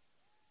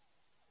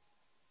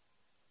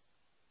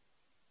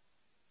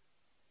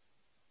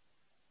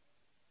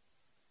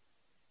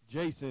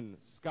 Jason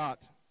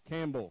Scott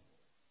Campbell.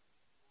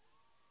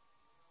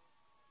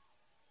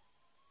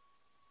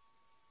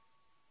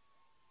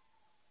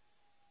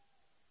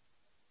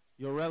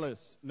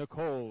 Yorelis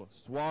Nicole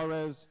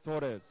Suarez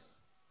Torres.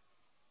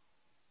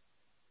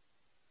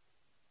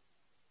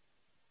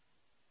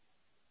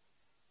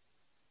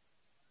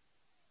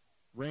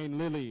 Rain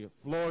Lily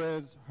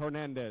Flores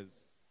Hernandez.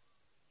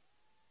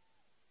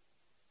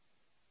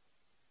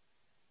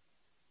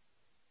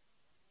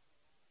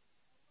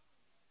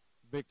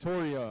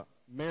 Victoria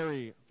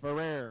Mary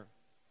Ferrer.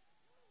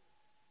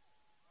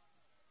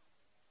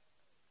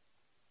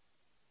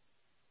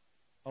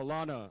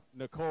 Alana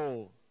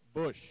Nicole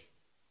Bush.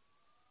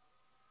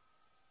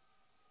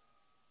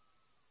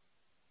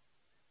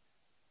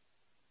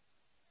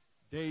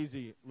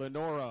 Daisy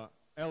Lenora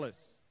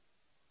Ellis.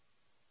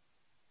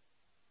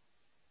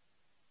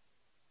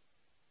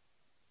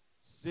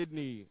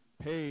 Sydney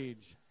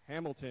Paige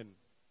Hamilton.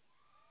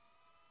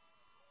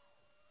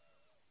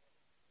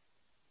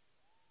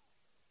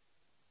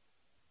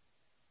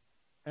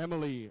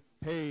 Emily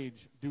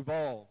Paige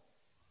Duval.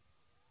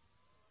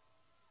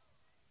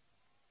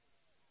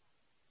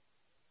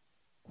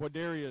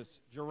 Quadarius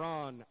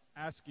Geron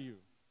Askew.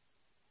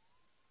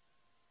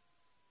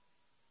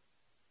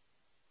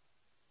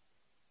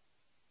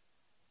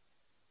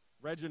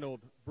 Reginald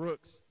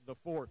Brooks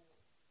IV.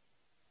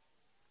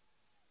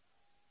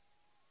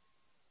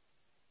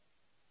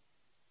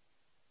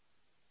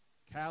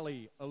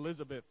 Callie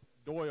Elizabeth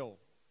Doyle.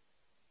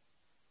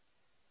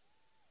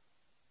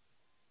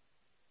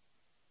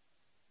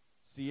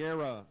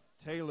 Sierra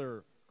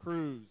Taylor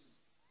Cruz.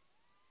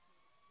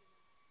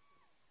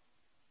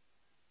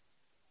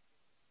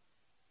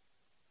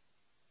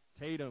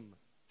 Tatum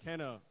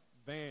Kenna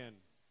Van.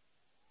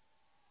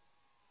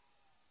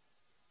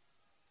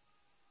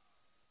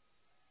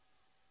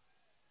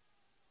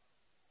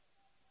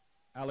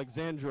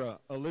 Alexandra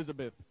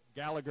Elizabeth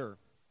Gallagher.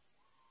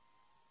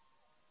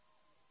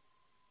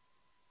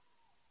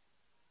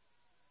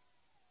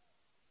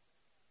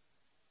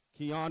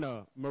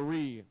 Kiana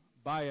Marie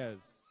Baez.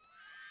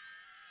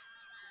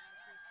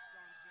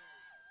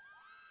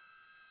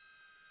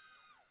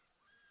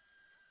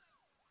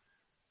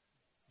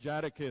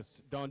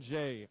 Jadakis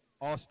Donjay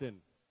Austin.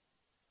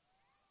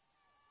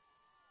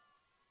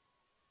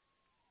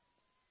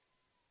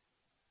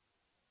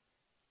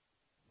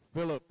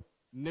 Philip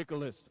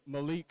Nicholas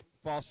Malik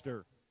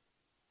Foster.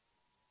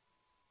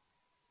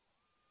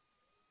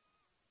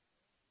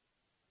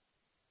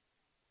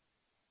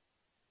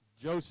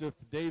 Joseph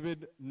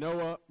David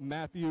Noah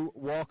Matthew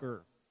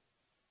Walker.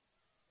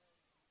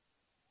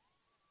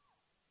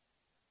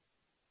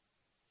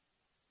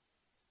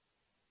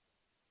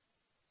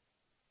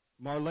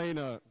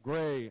 Marlena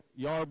Gray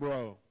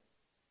Yarbrough.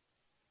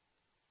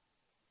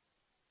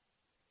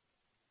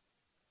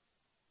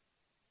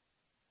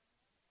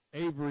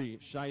 Avery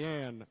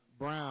Cheyenne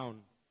Brown.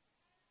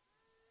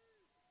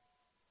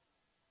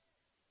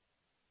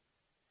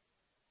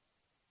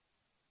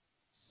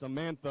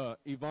 Samantha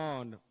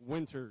Yvonne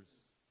Winters.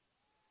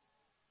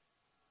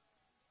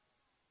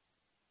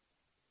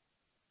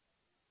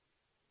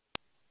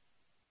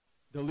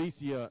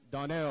 Delicia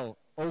Donnell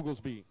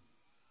Oglesby.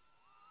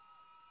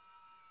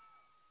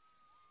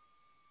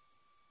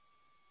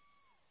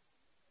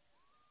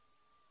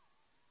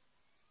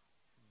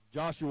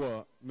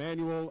 Joshua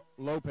Manuel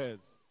Lopez.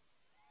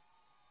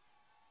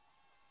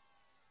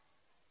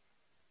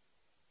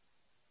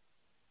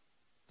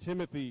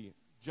 Timothy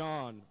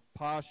John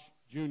Posh,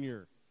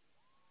 Jr.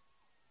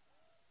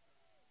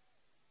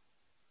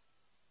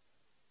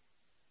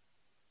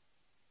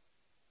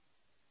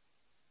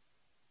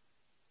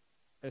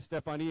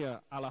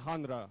 Estefania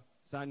Alejandra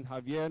San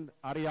Javier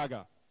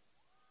Arriaga.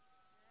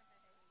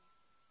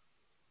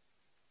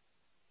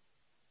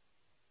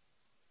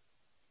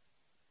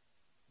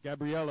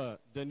 Gabriela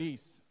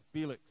Denise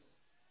Felix.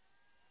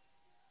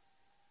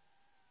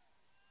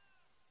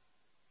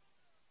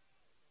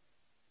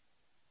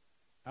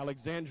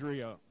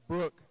 Alexandria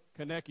Brooke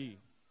Konecki.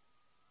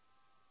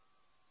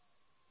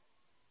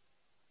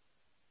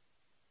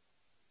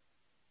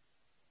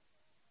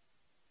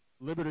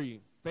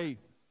 Liberty Faith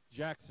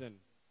Jackson.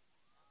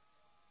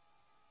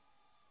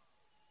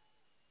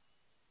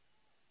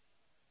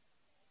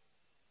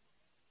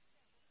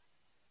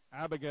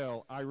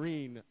 Abigail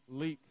Irene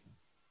Leak.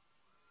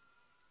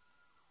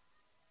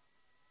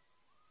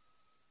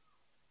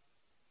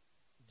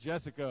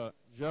 Jessica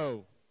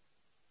Joe.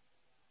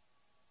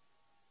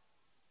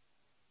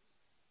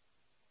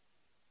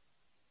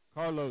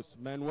 Carlos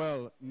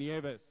Manuel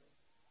Nieves.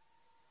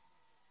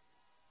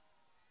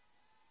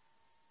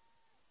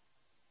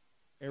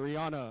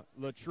 Ariana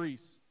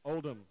Latrice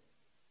Oldham.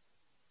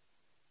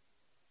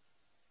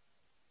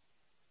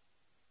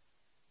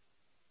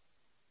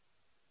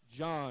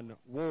 John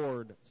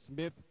Ward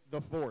Smith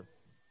IV.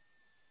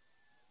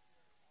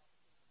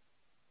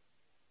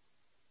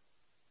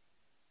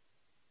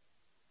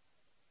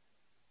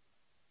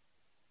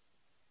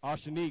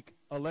 Ashanique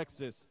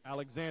Alexis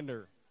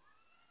Alexander.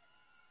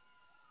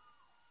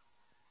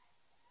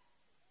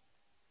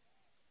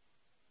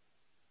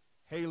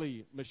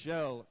 Haley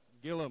Michelle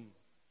Gillum.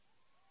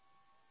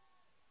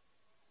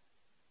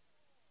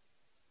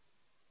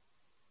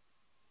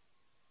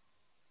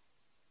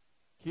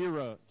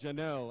 Kira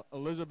Janelle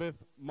Elizabeth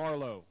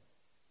Marlowe.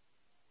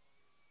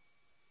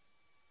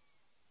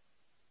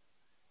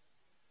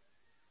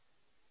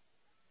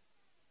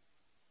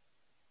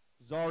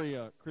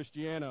 Zaria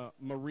Christiana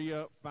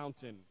Maria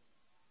Fountain.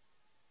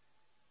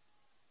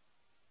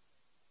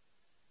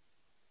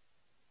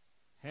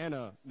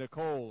 Hannah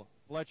Nicole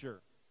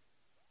Fletcher.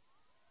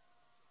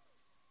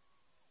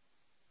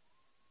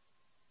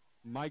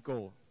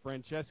 Michael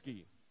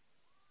Franceschi.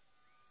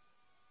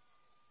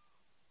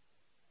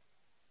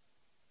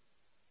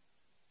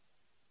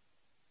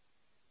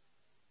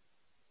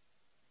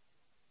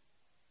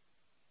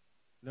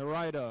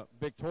 Narida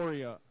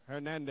Victoria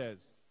Hernandez.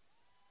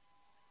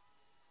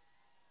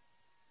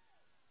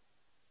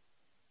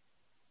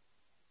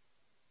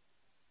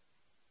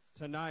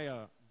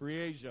 Tanaya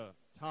Briasia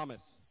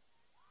Thomas.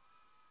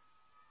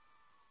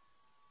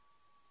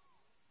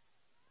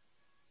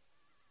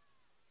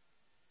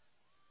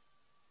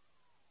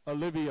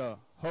 Olivia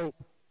Hope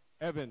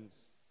Evans.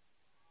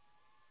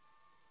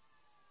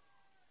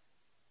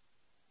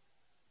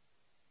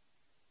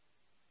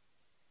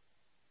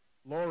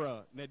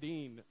 Laura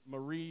Nadine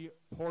Marie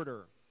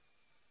Porter.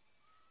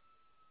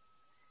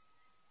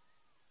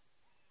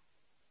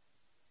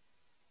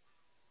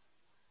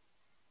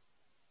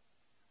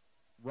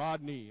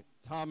 Rodney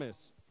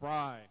Thomas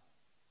Fry.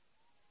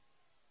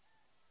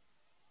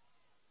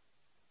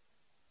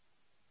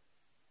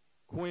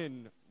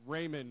 Quinn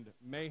Raymond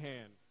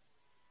Mahan.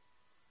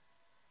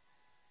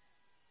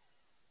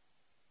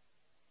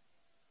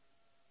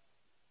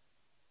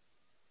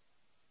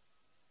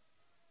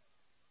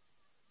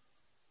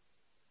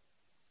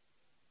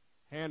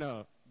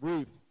 Hannah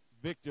Ruth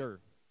Victor.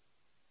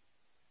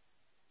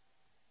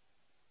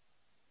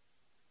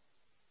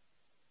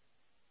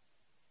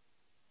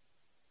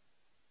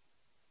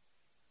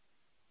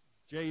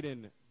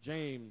 Jaden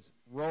James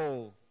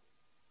Roll.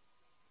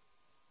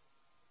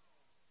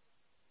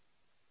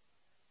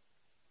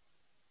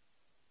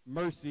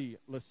 Mercy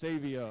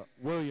Lasavia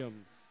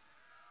Williams.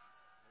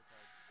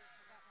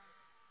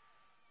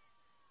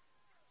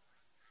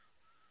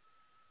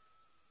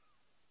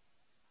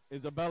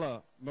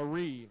 Isabella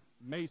Marie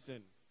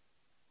Mason.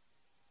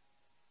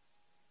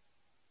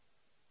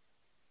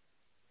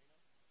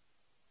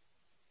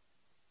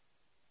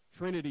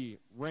 Trinity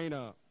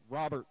Raina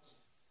Roberts.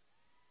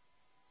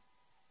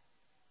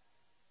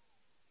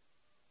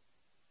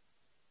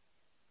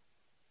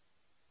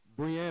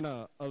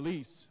 Brianna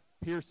Elise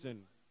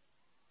Pearson.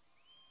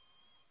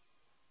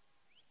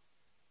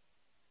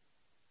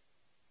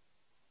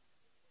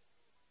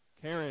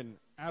 Karen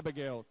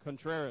Abigail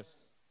Contreras.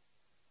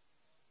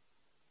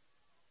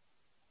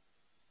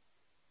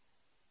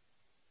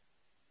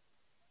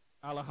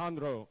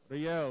 Alejandro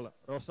Riel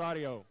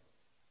Rosario.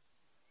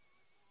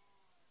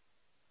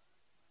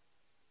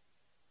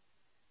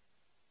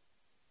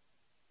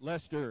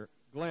 Lester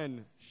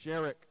Glenn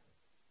Sherrick.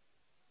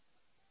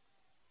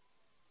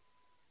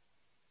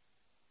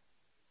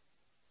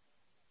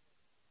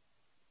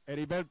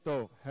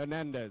 Heriberto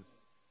Hernandez.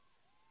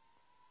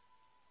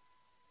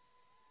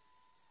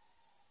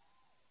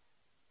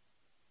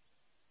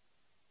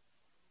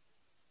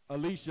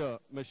 Alicia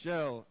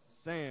Michelle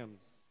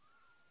Sams.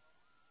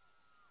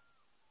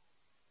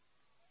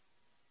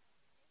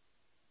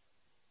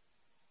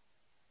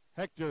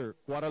 Hector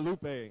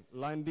Guadalupe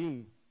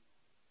Landin.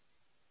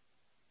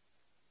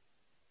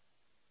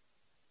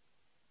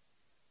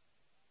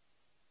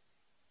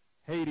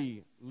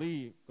 Haiti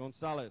Lee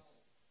Gonzalez.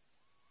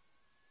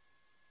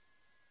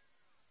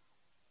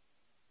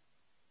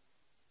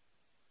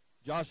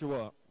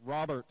 Joshua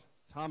Robert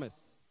Thomas.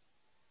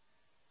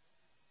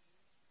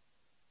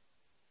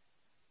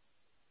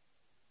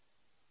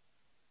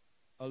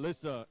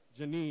 Alyssa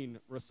Janine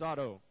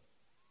Rosado.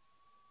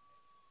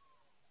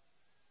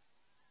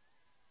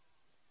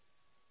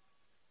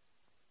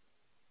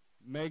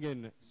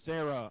 Megan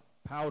Sarah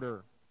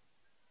Powder.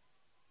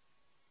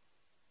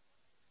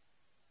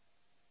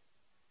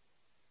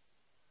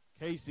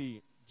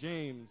 Casey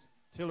James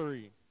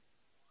Tillery.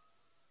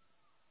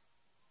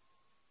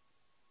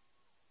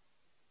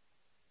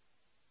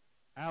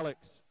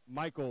 Alex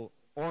Michael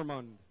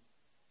Ormond.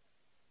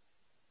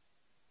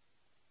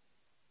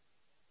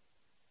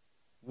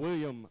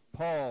 William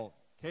Paul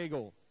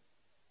Cagle.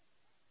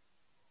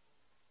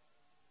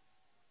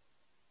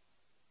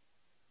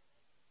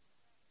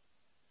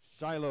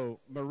 Shiloh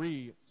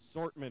Marie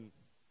Sortman.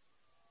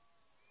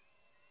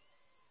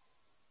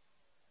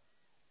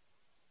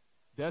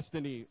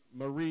 Destiny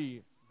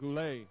Marie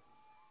Goulet.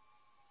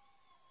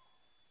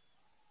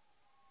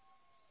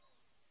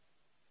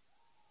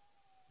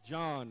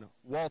 John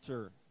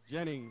Walter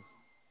Jennings.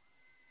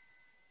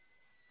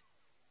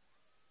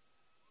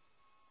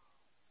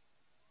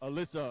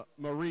 Alyssa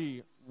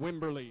Marie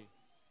Wimberly.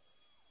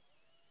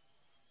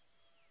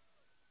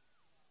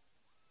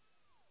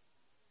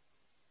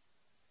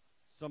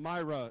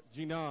 Samira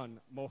Jinan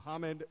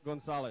Mohammed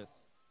Gonzalez.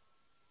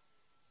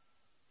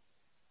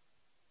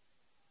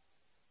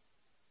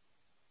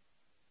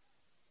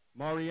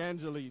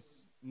 Mariangelis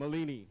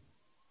Malini.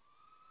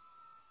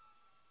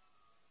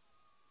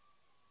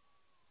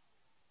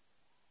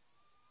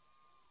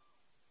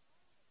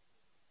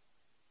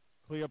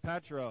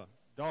 Cleopatra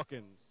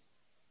Dawkins.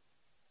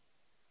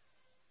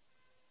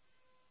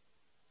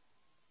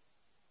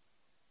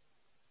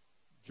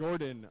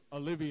 Jordan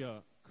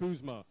Olivia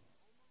Kuzma.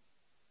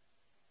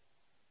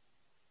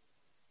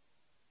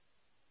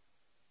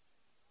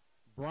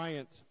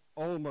 Bryant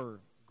Ulmer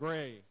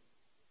Gray.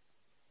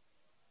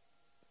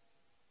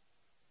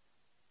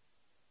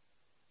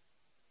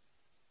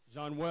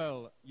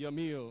 Januel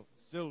Yamil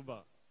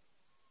Silva.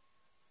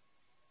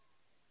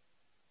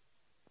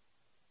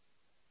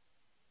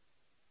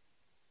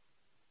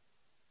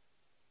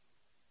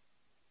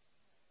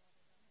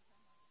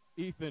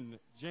 Ethan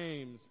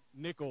James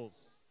Nichols.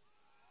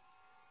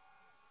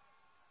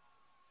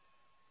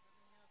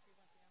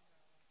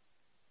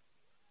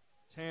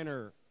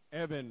 Tanner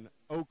Evan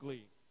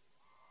Oakley.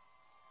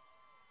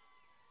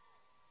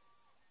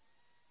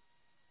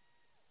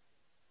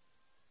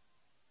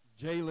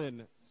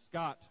 Jalen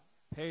Scott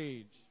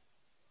Page.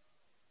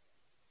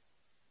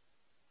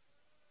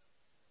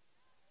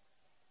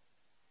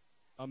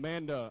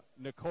 Amanda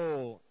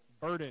Nicole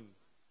Burden.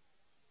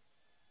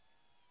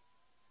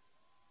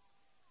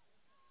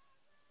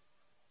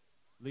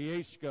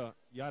 Lieshka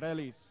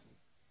Yarelis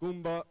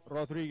Gumba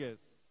Rodriguez.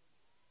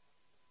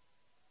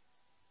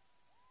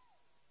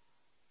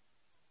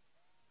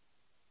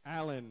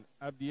 Alan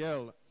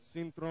Abdiel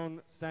Sintron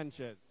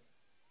Sanchez.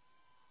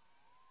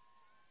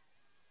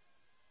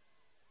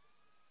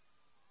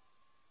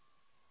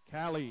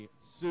 Callie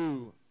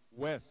Sue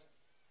West.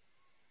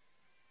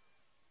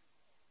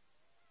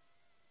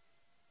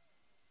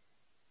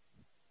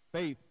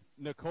 Faith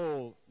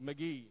Nicole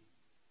McGee.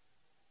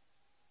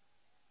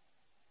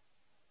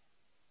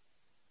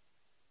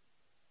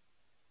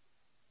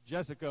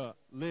 Jessica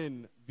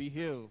Lynn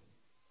Behill.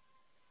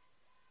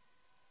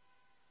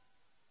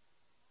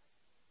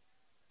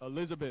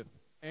 Elizabeth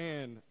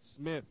Ann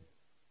Smith.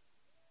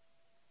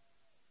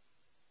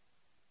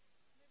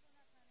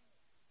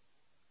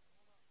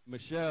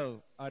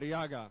 Michelle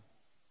Arriaga.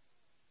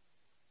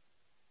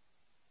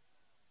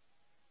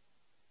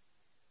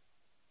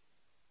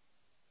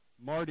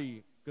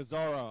 Marty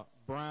Gazara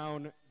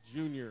Brown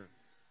Jr.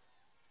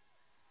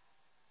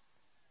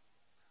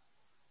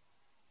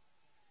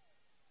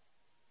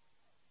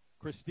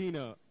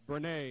 Christina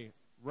Brene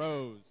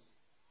Rose.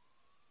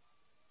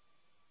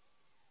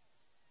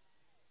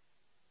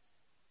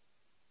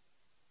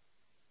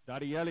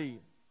 Darieli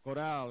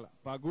Coral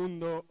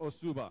Fagundo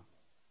Osuba.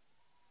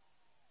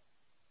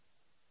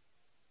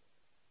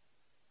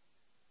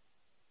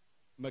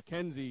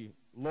 Mackenzie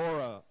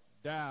Laura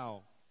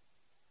Dow.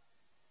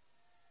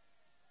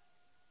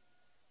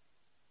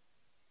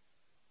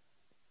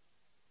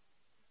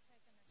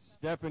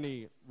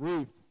 Stephanie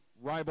Ruth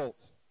Reibolt.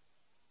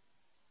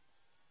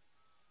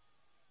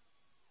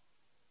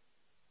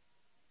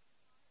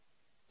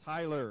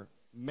 Tyler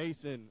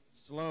Mason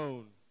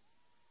Sloan.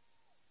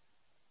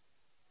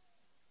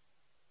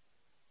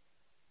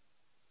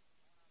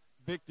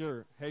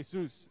 Victor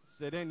Jesus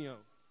Cedeño.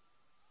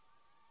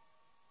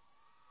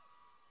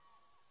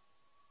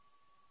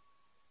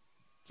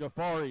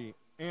 Jafari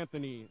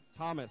Anthony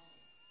Thomas.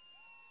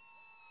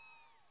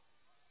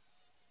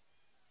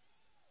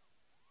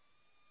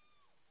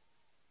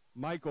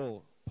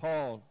 Michael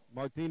Paul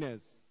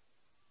Martinez.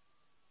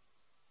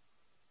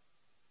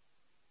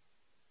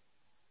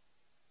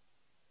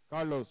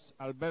 Carlos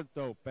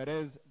Alberto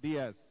Perez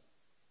Diaz.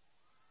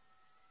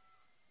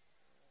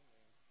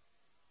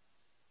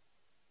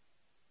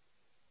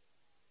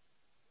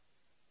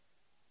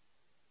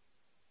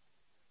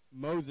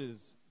 Moses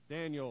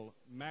Daniel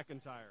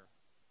McIntyre.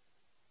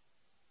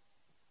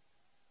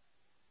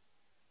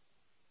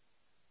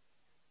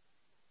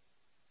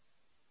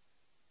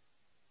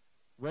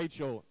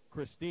 Rachel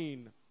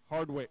Christine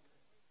Hardwick.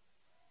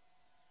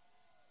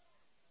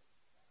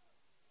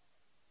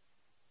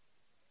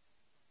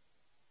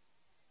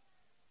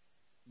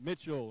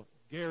 Mitchell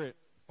Garrett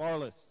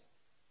Farless.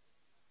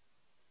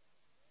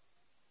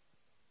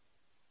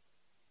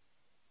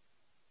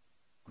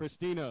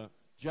 Christina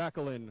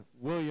Jacqueline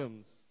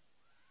Williams.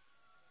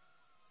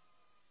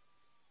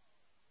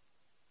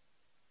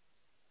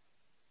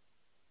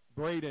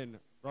 Braden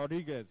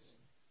Rodriguez.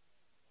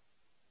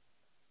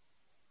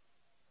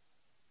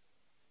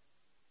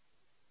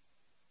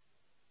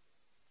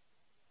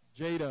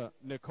 Jada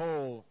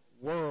Nicole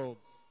Worlds.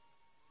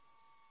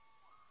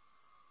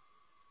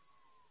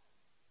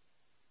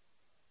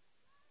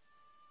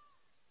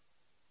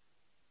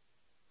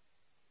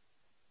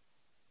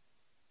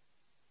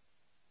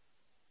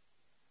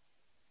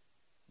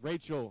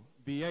 Rachel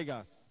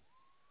Villegas.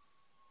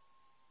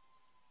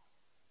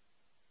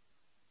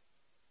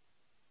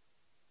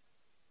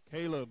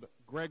 Caleb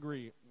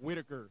Gregory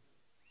Whitaker.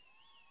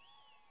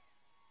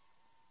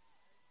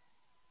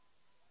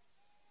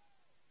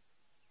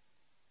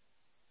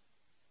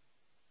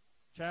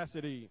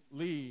 Chastity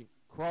Lee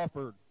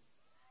Crawford.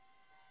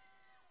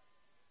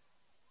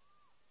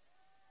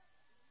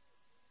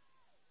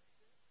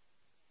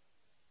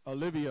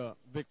 Olivia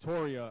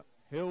Victoria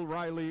Hill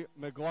Riley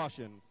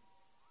McGloshin.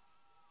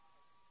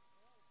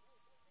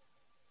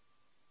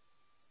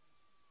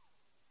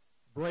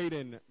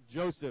 Braden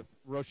Joseph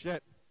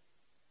Rochette.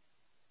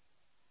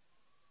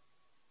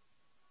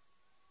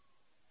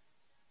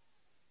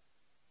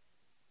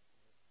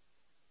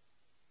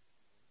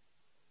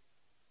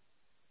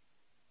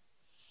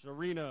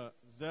 Sharina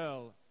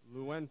Zell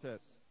Luentes.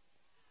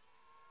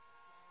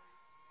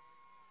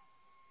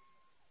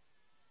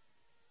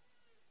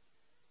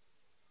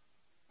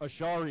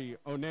 Ashari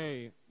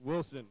One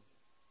Wilson.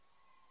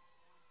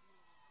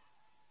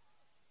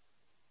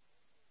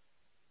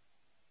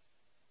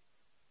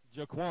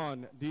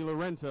 Jaquan De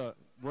Laurenta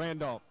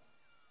Randolph.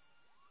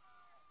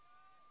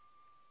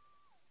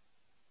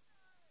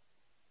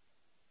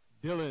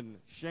 Dylan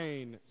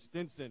Shane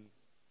Stinson.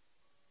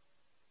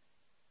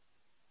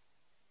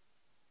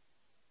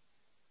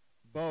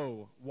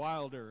 Bo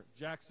Wilder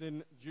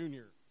Jackson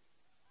Jr.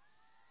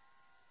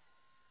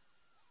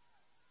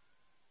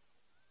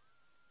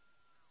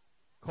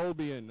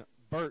 Colbian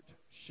Bert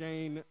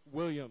Shane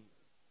Williams.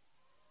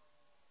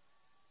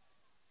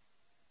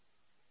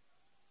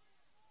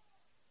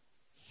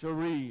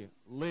 Cherie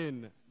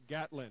Lynn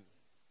Gatlin.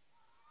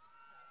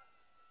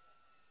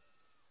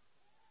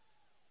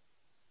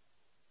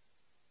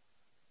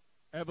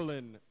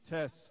 Evelyn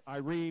Tess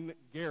Irene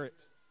Garrett.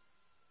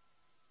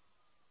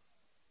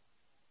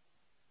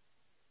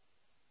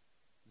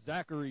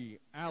 Zachary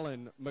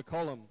Allen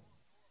McCollum.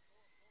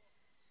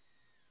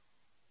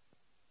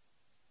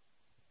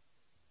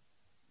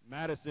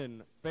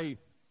 Madison Faith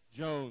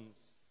Jones.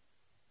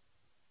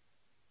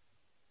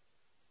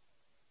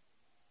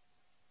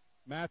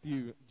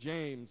 Matthew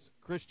James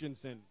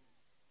Christensen.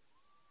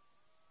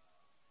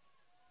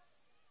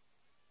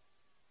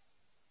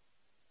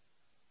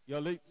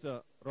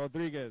 Yalitza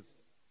Rodriguez.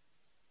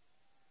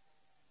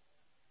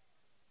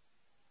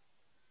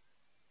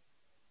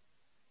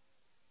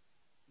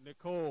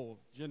 Nicole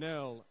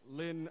Janelle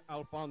Lynn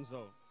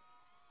Alfonso.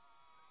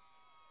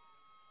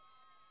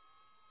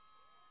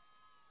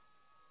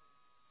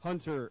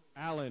 Hunter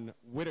Allen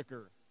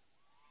Whitaker.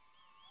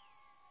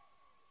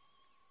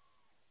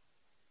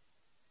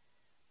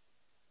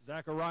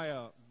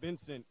 Zachariah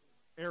Vincent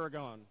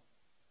Aragon.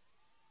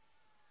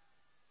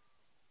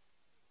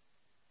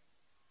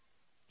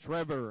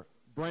 Trevor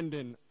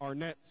Brendan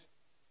Arnett.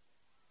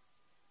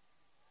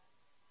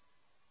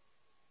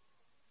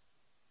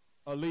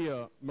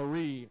 Aaliyah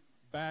Marie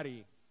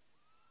Batty.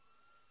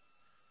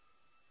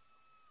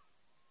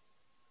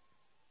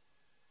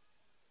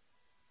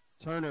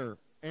 Turner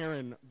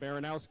Aaron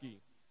Baranowski.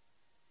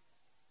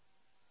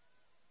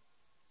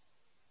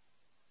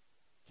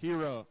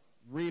 Kira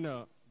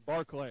Rena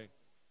Barclay.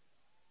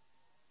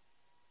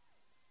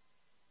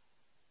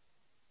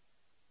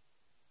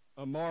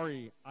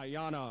 Amari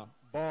Ayana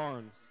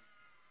Barnes.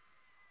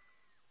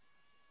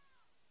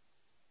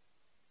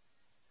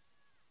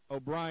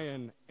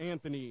 O'Brien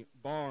Anthony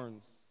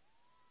Barnes.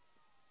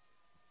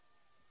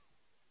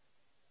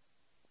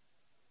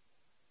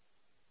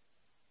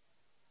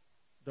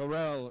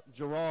 Darrell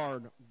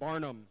Gerard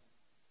Barnum.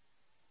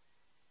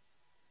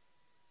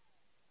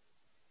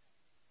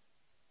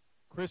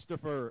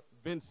 Christopher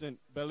Vincent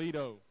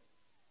Bellido.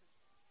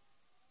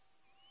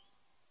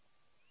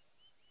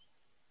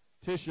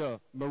 Tisha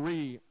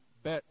Marie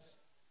Betts.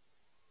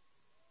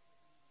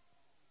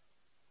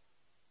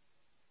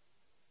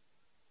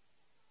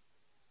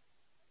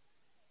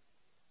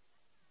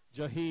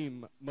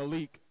 Jaheim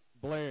Malik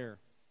Blair.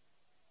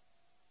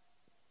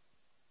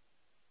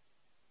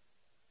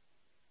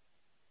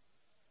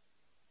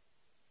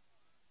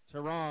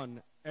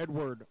 Teron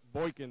Edward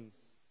Boykins.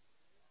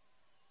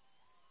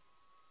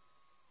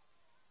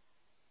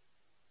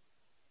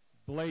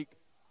 Blake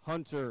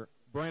Hunter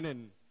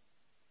Brennan.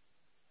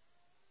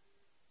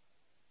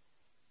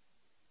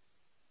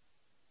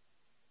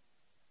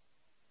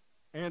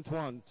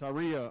 Antoine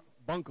Taria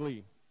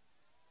Bunkley.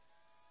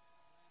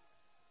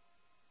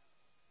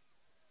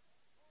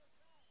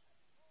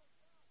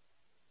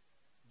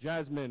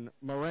 Jasmine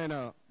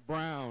Morena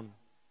Brown.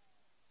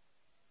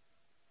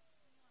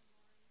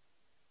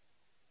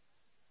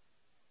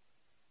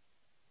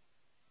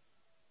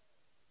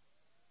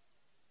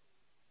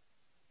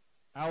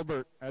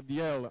 Albert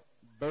Adiel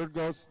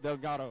Burgos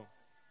Delgado.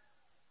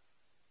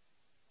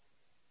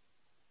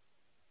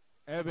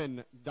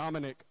 Evan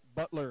Dominic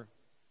Butler.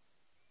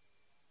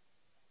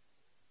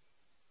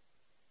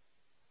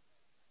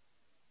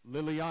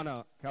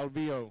 Liliana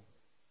Calvillo.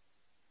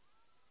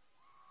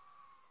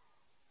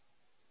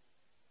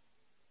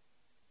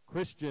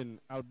 Christian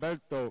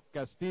Alberto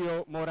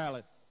Castillo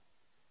Morales.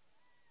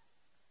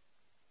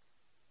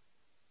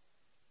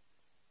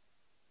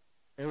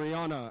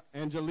 Ariana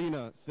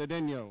Angelina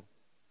Cedeno.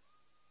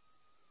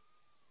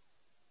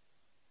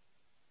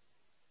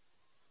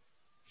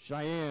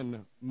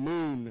 Cheyenne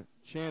Moon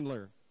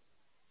Chandler.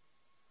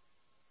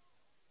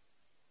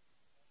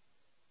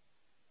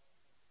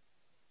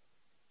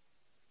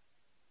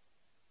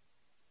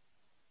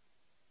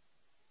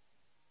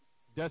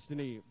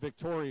 Destiny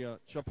Victoria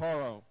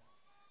Chaparro.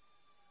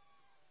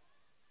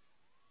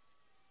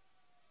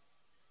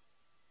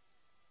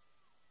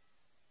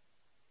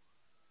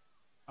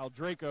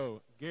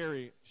 Aldraco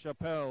Gary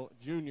Chappelle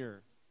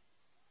Jr.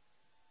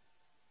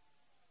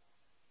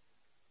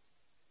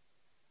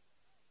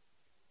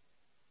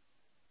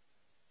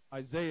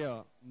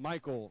 Isaiah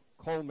Michael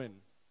Coleman.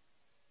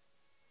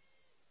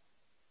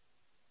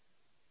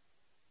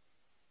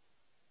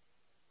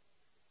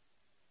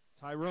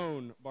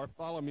 Tyrone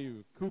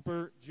Bartholomew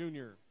Cooper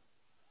Jr.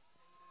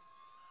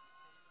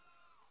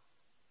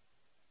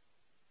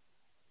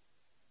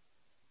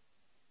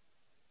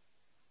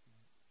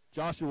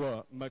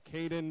 Joshua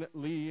McCaden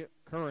Lee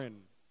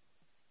Curran.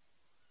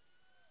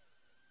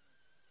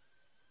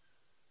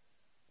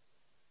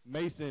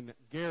 Mason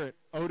Garrett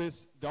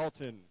Otis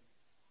Dalton.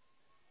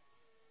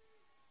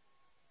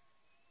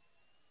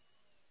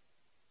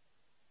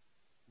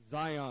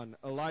 Zion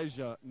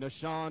Elijah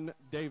Nashawn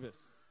Davis.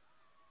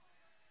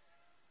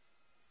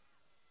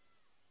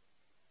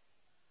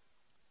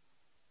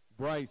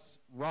 Bryce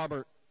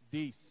Robert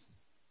Deese.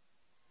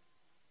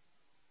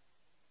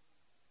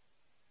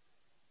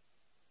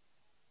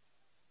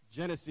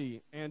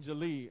 Genesee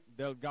Angeli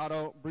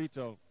Delgado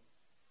Brito.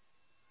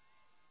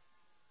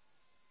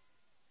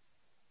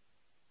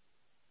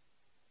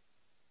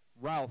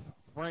 Ralph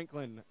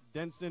Franklin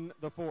Denson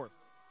IV.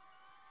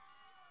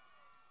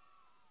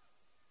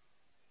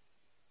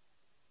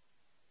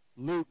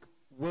 Luke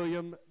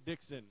William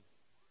Dixon.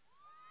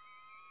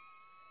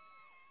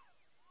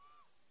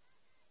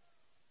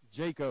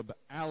 Jacob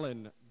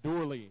Allen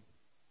Doorley.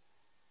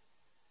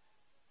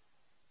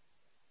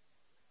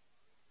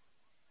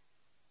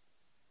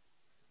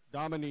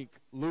 Dominique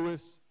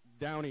Lewis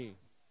Downey.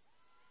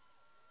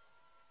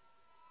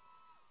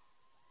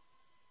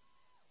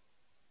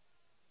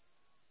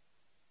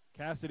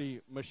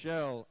 Cassidy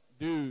Michelle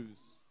Dews.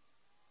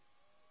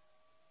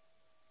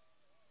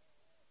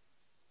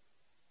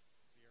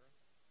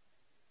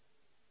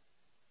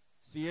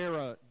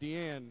 Sierra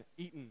Deanne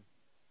Eaton.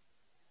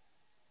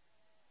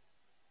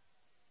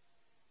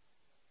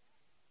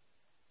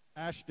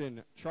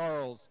 Ashton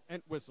Charles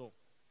Entwistle.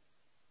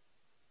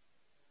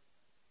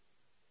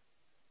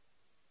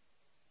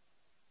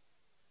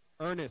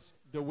 Ernest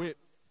DeWitt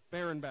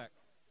Fahrenbach.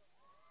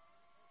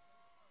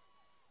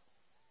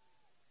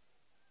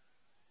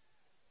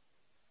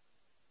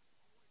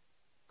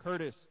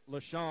 Curtis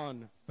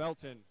LaShawn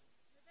Felton.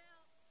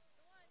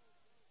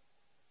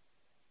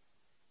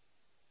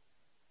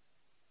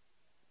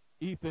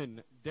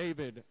 Ethan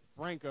David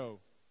Franco.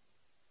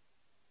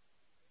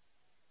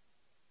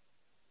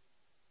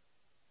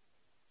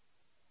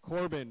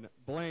 Corbin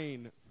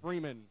Blaine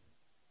Freeman.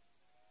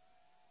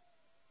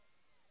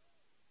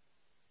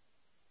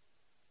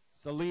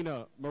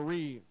 Selena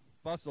Marie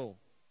Fussell.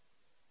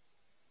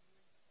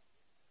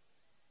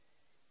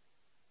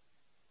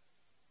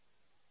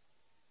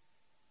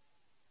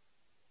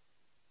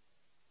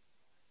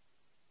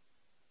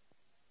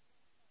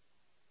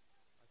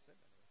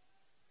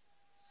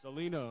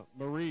 Selena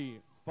Marie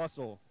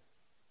Fussell.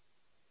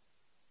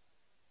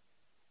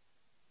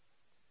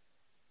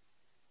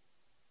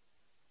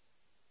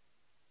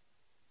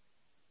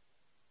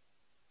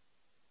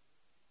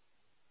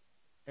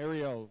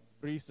 Ariel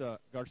Brisa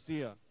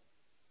Garcia.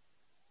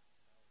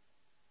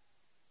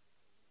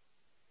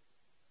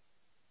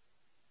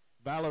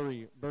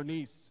 Valerie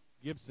Bernice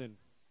Gibson.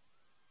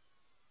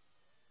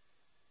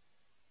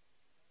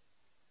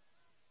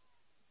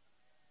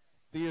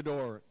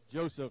 Theodore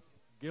Joseph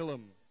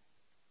Gillum.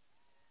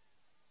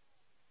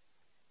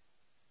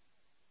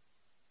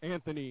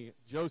 Anthony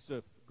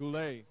Joseph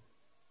Goulet.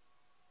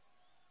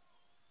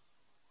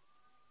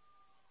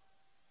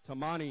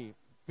 Tamani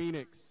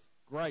Phoenix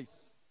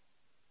Grice.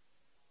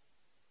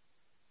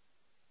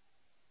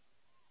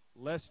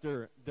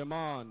 Lester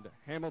Demond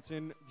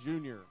Hamilton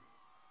Jr.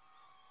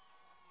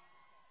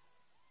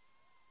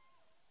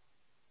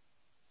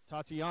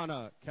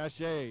 Tatiana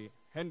Cachet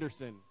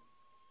Henderson.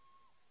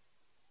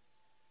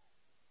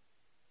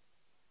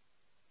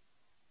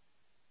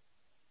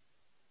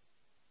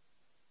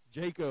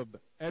 Jacob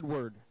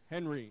Edward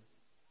Henry.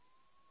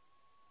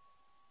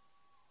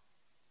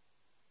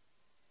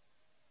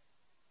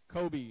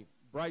 Kobe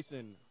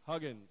Bryson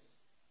Huggins.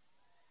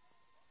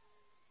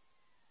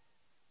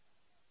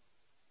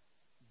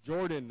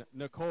 Jordan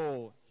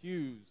Nicole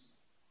Hughes.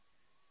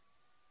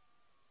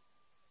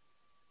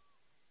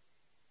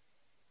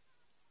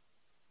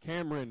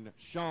 Cameron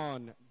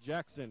Sean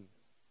Jackson.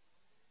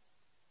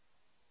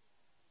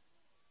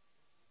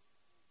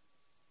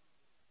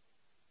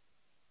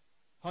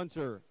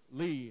 Hunter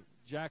Lee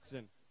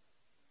Jackson.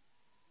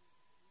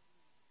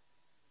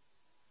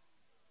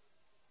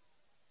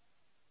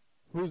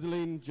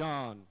 Hussein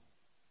John.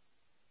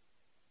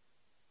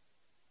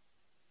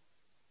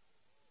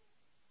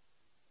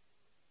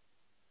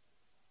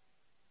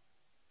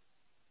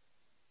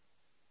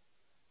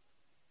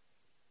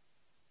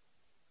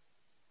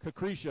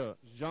 Cacricia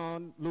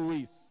Jean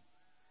Louis.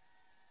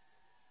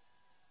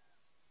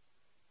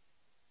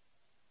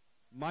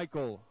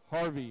 Michael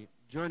Harvey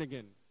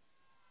Jernigan.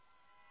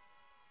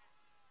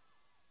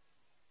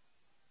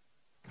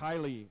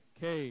 Kylie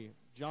K.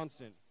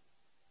 Johnson.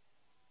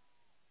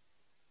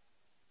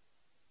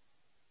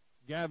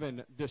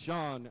 Gavin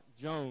Deshaun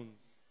Jones.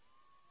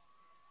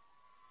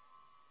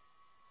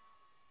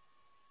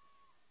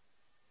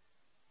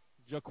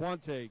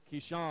 Jaquante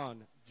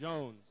Keyshawn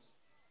Jones.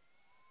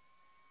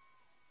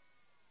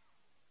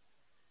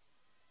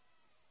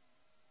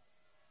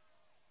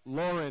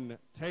 Lauren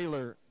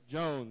Taylor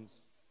Jones.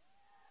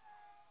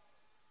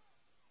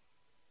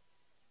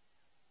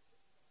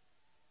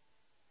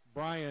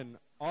 Brian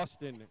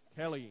Austin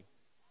Kelly.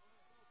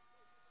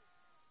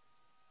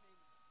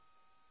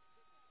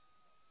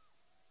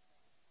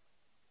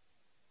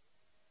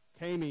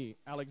 Kami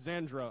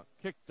Alexandra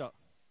Kikta.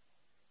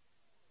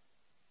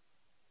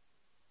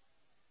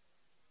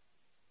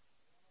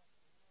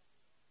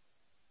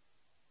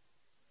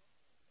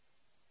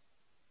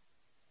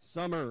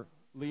 Summer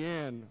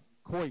Leanne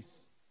Coyce.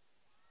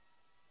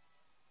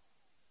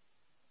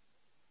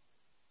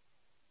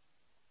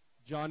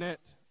 Jonette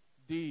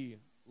D.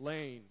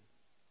 Lane.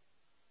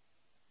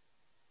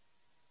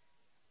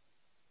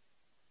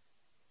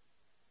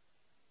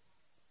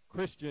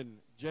 Christian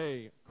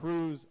J.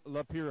 Cruz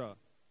Lapira.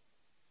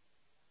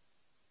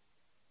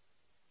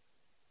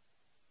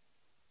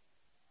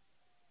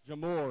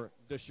 Jamor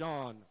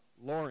Deshaun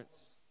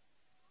Lawrence.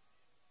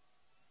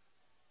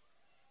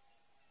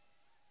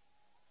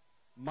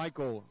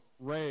 Michael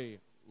Ray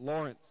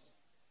Lawrence.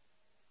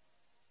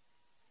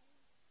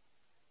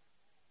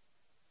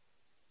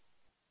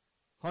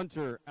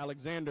 Hunter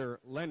Alexander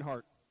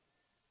Lenhart.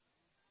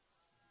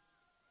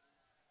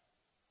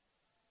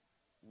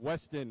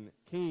 Weston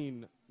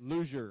Keen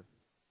Luzier.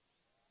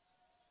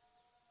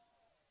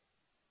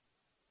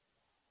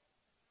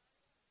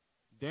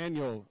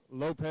 Daniel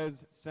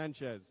Lopez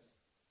Sanchez.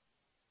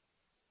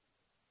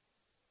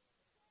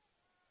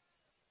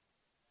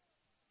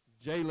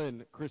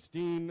 Jalen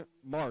Christine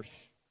Marsh.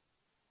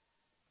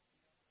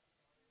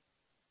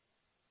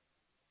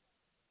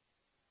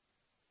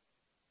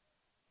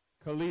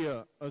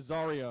 Kalia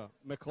Azaria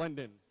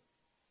McClendon.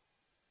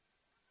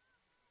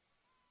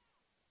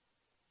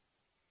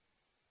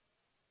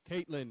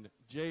 Caitlin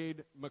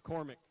Jade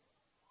McCormick.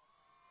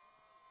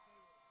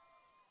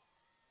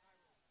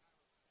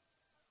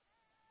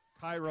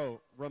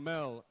 Cairo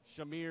Ramel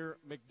Shamir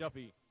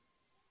McDuffie.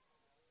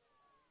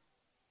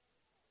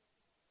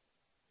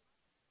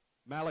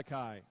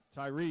 Malachi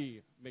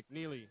Tyree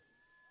McNeely.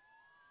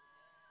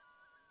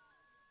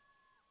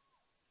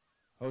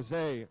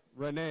 Jose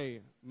Rene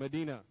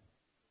Medina.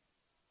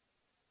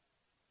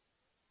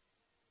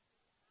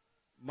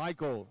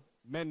 Michael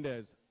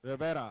Mendez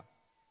Rivera.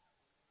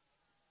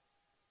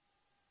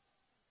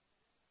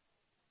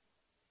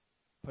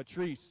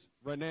 Patrice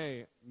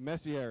Rene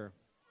Messier.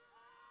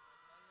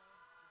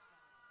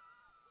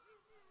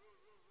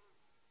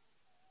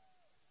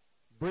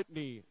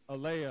 Brittany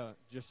Alea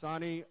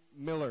Jasani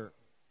Miller.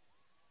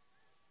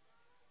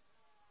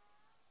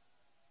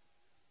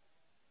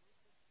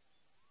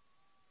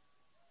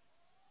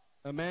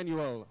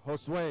 Emmanuel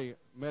Josue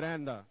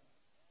Miranda.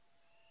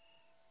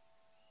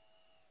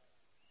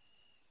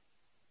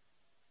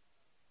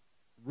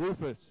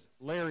 Rufus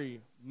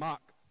Larry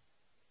Mock.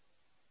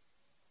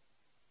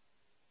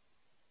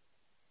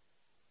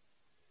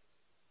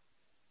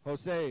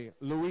 Jose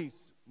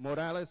Luis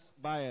Morales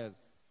Baez.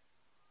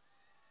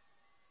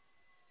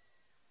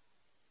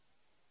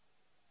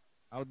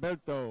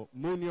 Alberto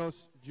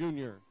Munoz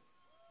Jr.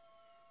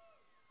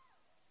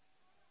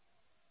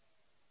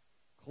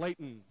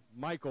 Clayton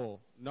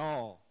Michael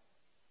Nall.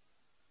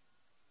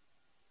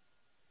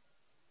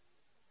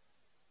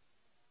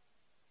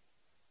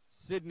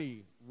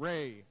 Sydney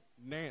Ray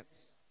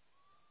Nance.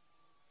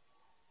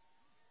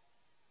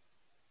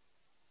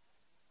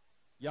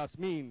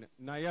 Yasmin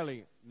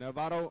Nayeli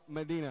Navarro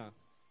Medina.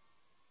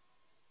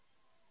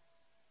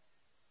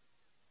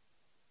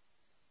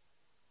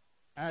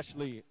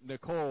 Ashley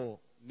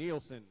Nicole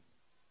Nielsen.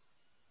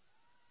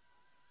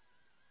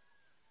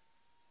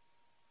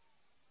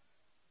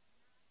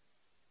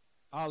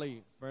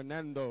 Ali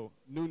Fernando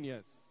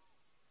Nunez.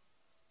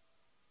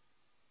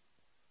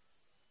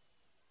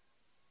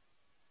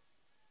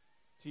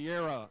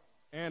 Tierra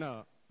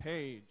Anna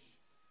Page.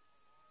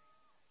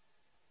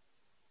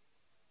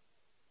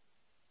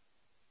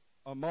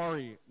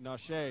 Amari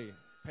Nashe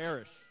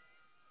Parrish.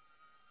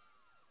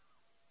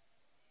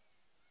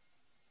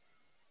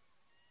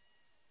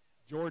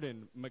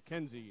 Jordan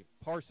Mackenzie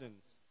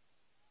Parsons.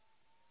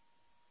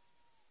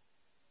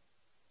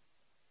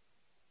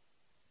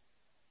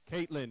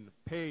 Caitlin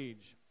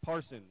Page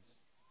Parsons.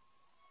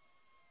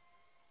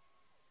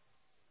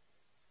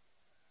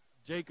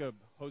 Jacob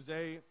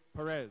Jose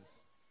Perez.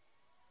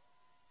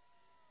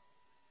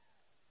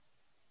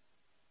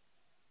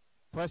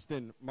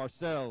 Preston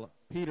Marcel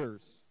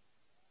Peters.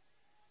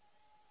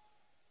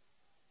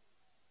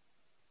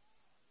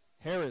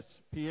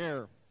 Harris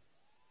Pierre.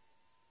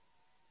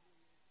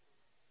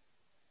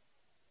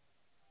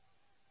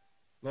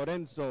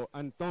 Lorenzo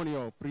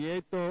Antonio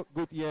Prieto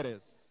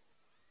Gutierrez.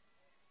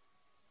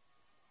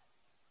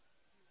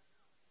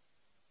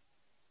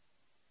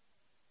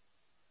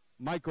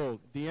 Michael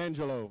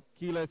D'Angelo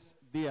Quiles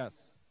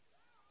Diaz.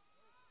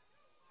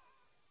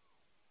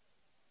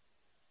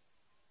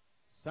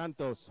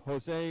 Santos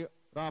Jose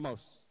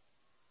Ramos.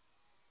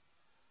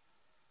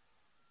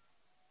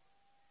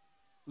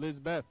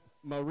 Lisbeth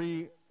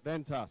Marie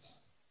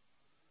Rentas.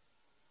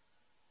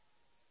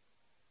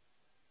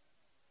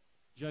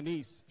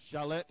 Janice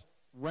Chalette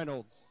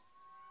Reynolds.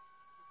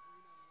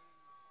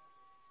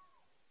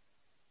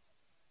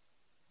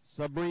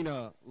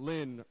 Sabrina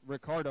Lynn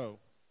Ricardo.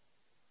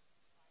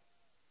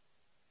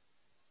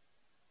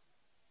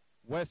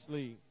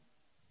 Wesley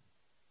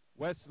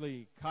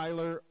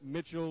Kyler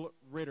Mitchell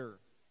Ritter.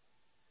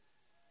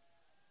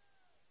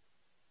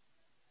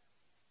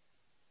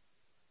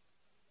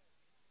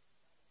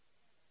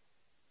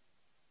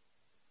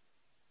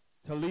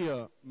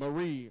 Talia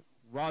Marie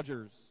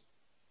Rogers.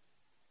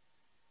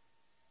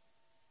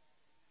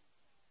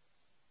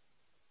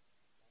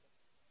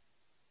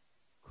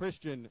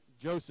 Christian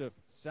Joseph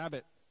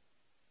Sabat.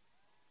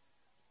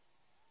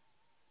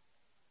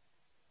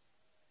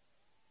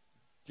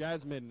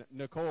 Jasmine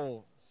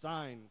Nicole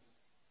Sines.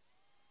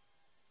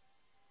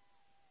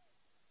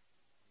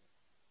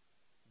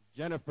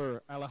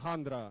 Jennifer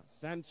Alejandra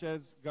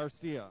Sanchez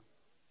Garcia.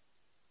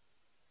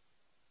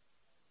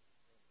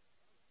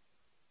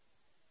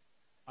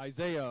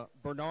 Isaiah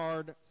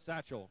Bernard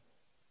Satchel.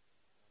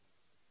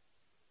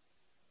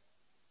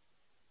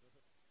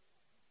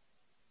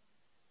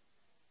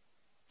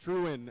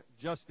 Truan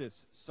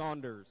Justice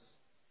Saunders.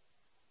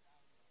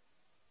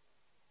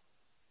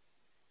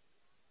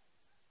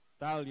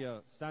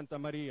 Thalia Santa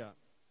Maria.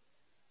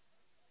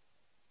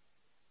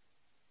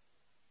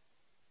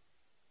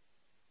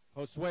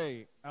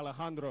 Josue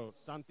Alejandro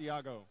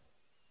Santiago.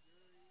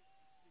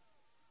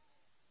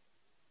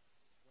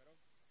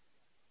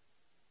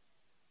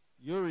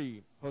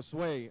 Yuri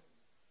Josue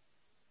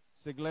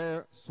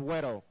Sigler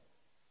Suero.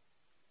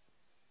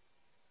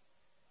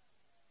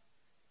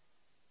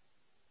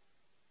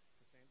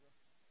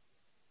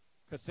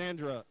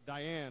 Cassandra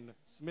Diane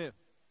Smith.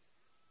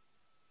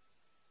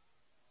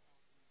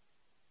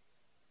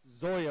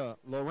 Zoya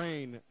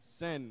Lorraine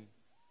Sen.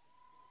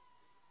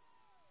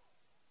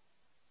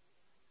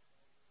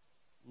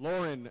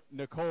 Lauren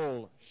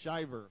Nicole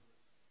Shiver.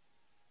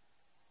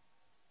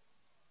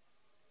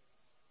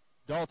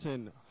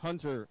 Dalton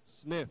Hunter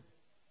Smith.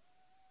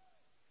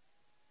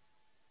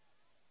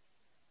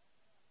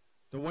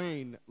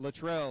 Dwayne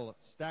Latrell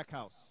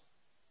Stackhouse.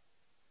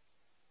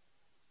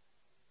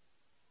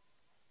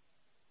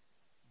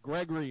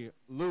 Gregory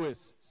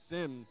Lewis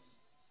Sims.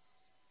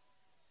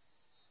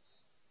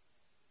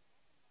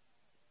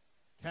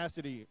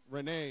 Cassidy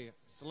Renee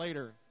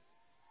Slater.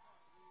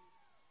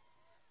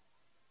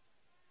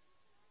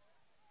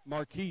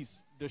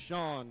 Marquise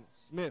Deshawn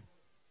Smith.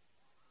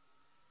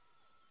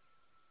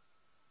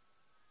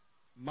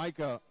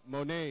 Micah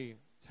Monet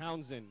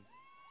Townsend.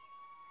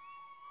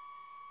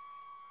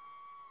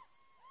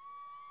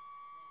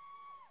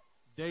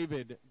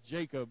 David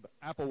Jacob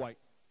Applewhite.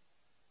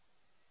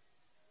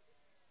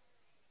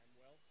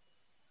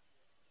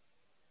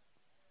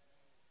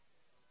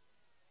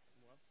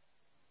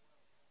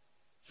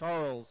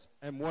 Charles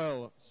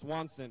Emwell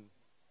Swanson.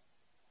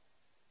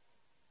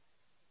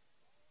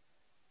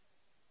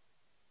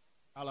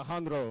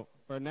 Alejandro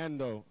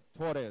Fernando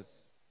Torres.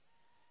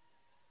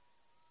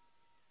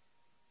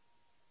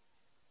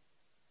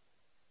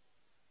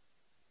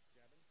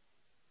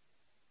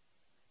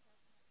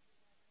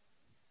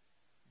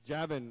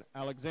 Javin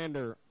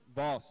Alexander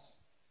Voss.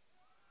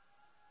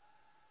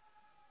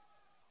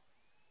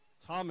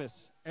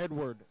 Thomas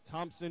Edward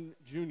Thompson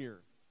Jr.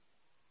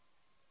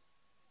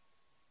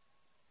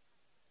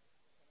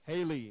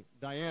 Haley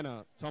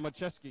Diana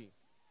Tomaszewski.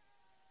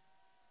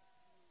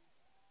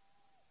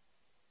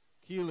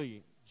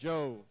 Keely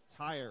Joe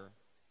Tyre.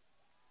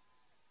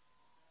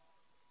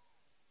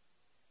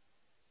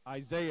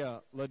 Isaiah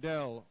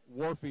Liddell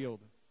Warfield.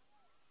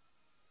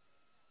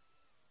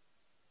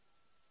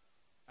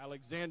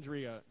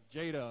 Alexandria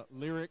Jada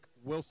Lyric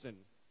Wilson.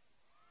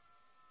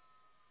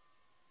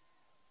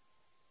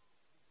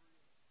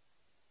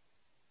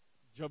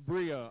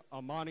 Jabria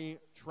Amani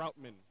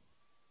Troutman.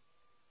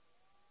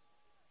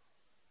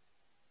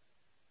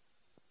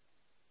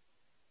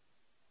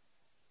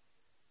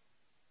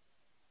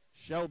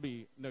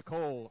 Shelby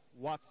Nicole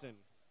Watson.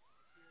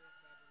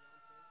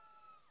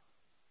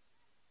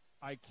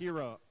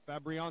 Ikira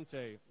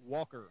Fabriante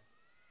Walker.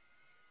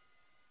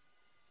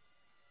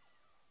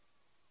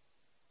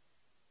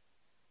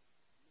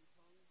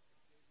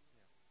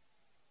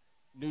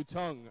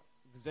 Newtung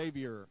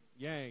Xavier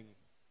Yang.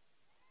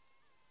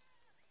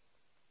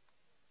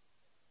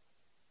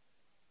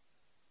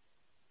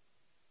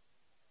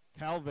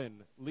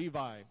 Calvin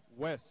Levi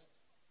West.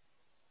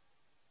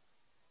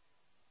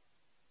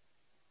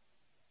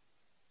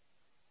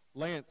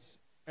 Lance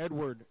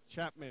Edward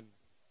Chapman.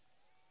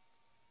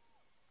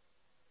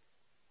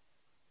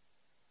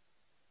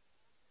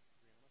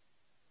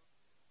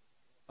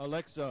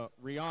 Alexa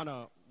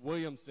Rihanna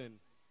Williamson.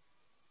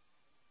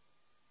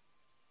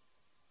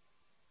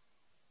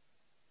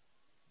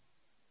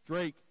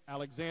 Drake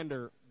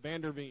Alexander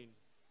Vanderveen.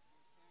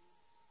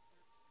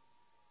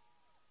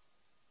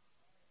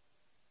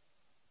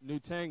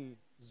 Nuteng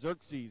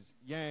Xerxes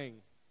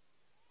Yang.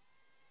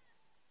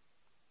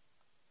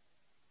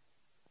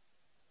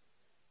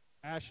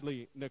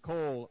 Ashley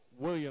Nicole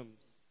Williams.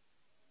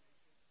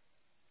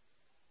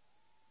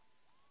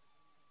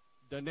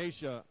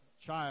 Danesha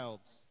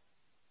Childs.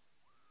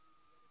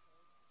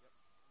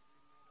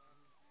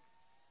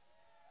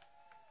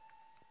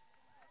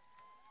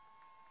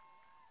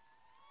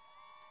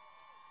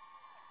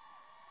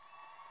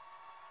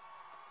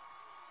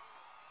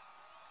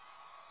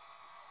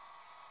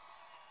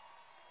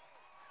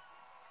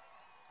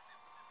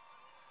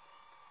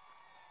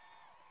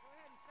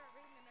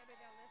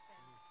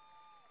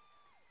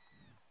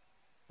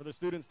 For the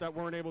students that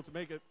weren't able to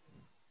make it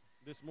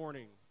this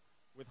morning,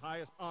 with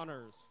highest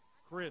honors,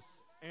 Chris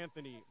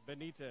Anthony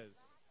Benitez,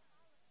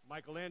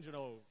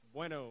 Michelangelo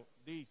Bueno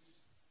Diaz,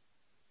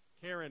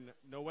 Karen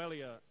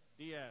Noelia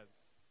Diaz,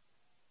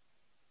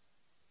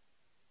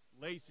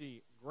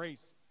 Lacey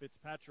Grace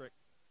Fitzpatrick,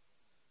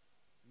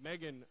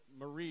 Megan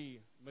Marie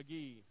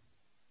McGee,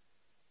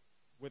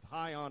 with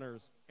high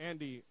honors,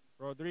 Andy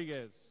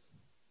Rodriguez,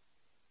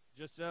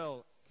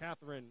 Giselle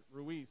Catherine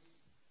Ruiz,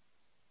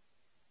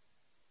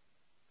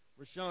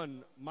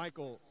 Rashawn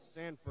Michael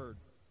Sanford,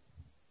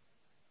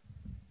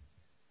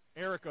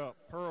 Erica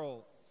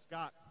Pearl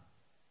Scott,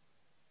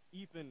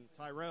 Ethan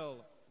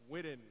Tyrell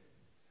Whitten,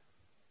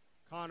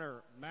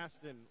 Connor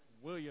Maston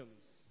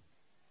Williams,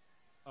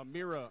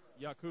 Amira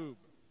Yakub.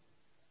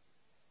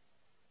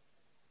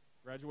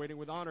 Graduating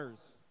with honors,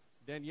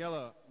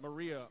 Daniela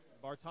Maria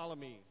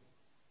Bartolome,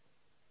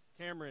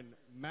 Cameron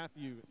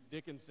Matthew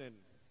Dickinson,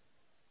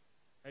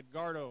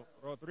 Edgardo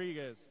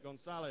Rodriguez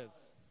Gonzalez,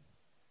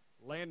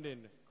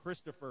 Landon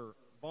Christopher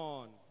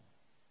Vaughn,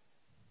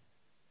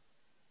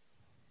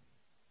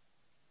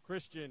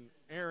 Christian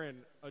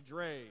Aaron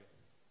Adre,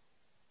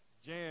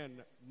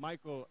 Jan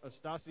Michael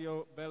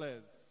Estacio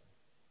Velez,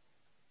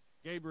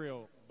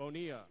 Gabriel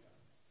Bonilla,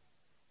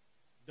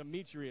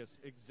 Demetrius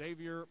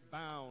Xavier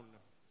Bound,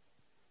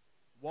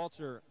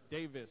 Walter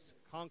Davis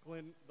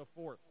Conklin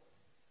IV,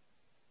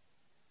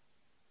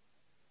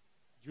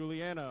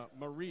 Juliana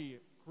Marie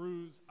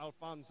Cruz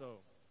Alfonso,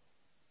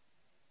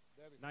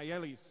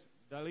 Nayelis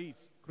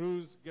Dalis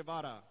Cruz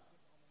Guevara,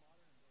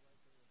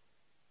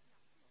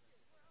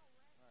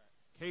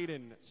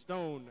 Caden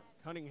Stone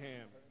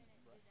Cunningham,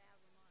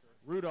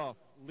 Rudolph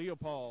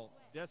Leopold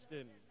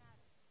Destin,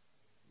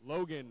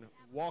 Logan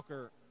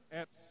Walker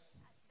Epps,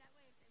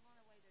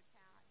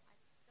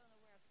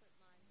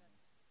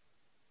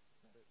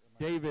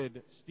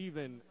 David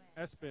Stephen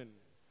Espin,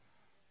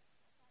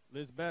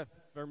 Lisbeth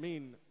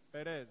Fermin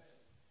Perez,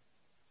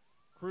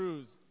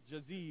 Cruz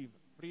Jaziv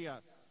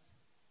Frias,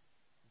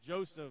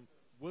 Joseph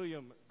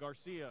William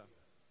Garcia,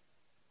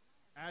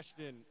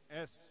 Ashton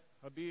S.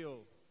 Habil,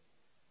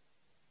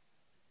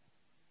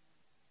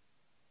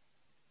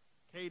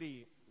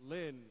 Katie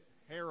Lynn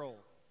Harrell,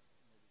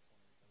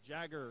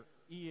 Jagger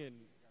Ian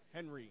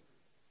Henry,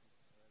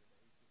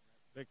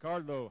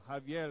 Ricardo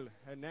Javier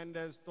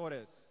Hernandez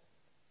Torres,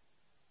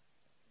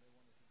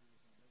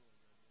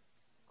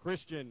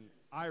 Christian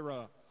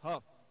Ira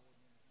Huff,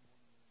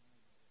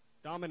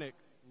 Dominic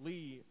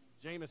Lee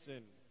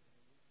Jameson,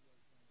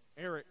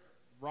 Eric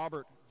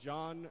Robert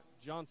John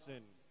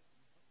Johnson,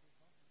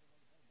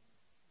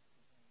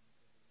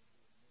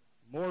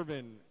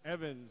 Morven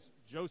Evans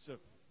Joseph,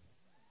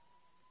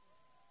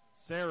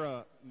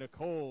 Sarah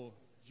Nicole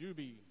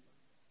Juby,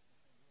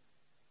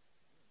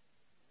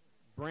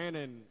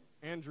 Brannon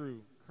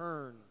Andrew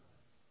Kern,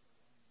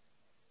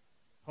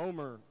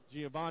 Homer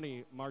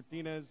Giovanni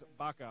Martinez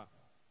Baca,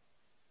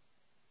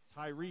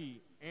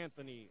 Tyree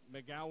Anthony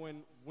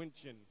McGowan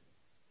Winchin.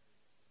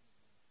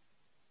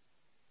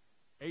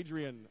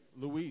 Adrian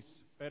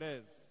Luis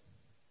Perez.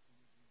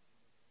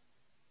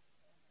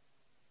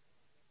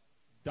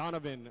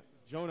 Donovan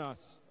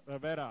Jonas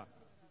Rivera.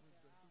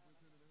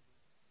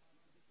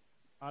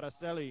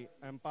 Araceli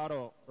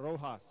Amparo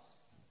Rojas.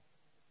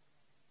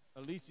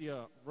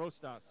 Alicia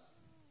Rostas.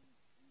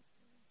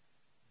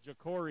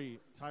 Jacori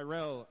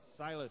Tyrell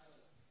Silas.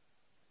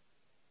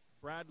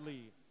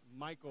 Bradley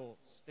Michael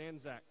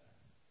Stanzak.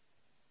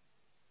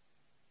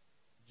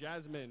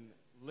 Jasmine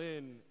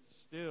Lynn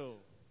Still.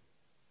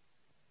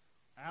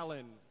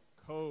 Alan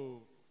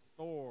Cove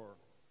Thor.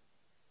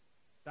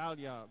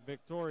 Thalia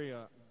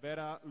Victoria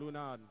Vera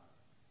Lunad.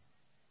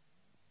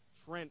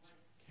 Trent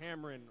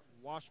Cameron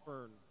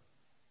Washburn.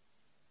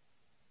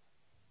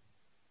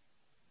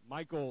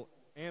 Michael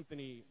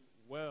Anthony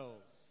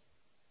Wells.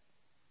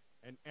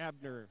 And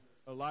Abner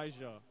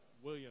Elijah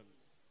Williams.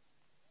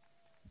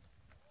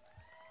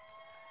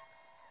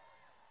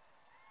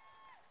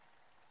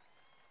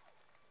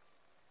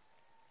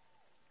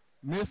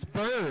 Miss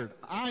Bird,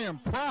 I am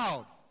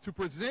proud to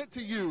present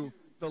to you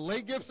the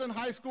Lake Gibson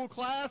High School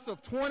class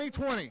of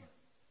 2020.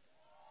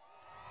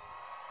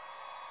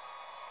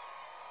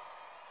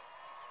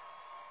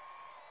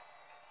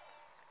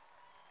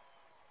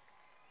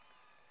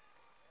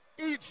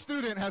 Each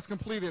student has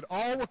completed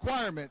all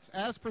requirements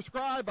as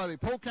prescribed by the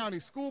Polk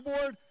County School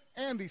Board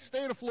and the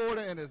state of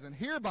Florida and is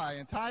hereby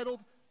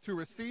entitled to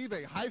receive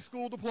a high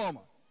school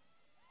diploma.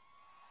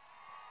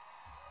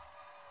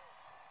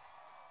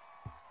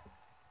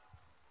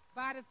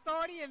 By the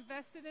authority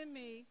invested in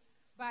me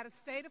by the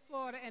state of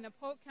Florida and the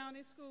Polk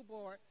County School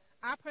Board,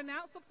 I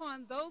pronounce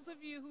upon those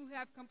of you who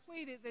have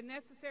completed the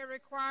necessary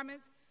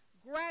requirements,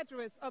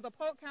 graduates of the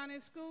Polk County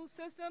school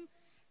system,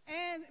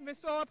 and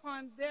restore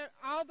upon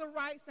all the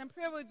rights and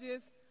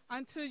privileges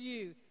unto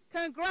you.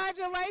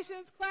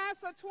 Congratulations, class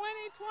of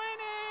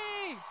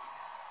 2020!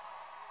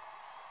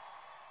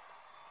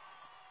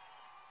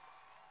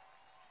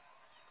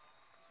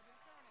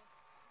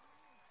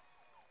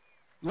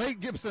 Lake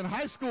Gibson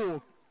High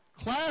School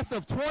class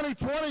of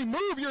 2020,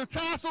 move your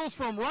tassels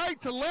from right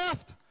to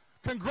left.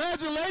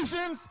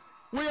 Congratulations.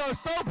 We are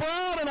so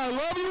proud and I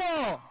love you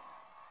all.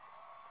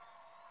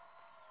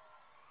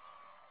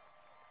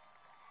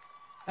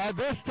 At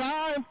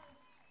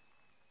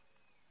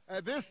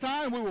this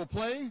time, we will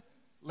play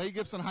Lake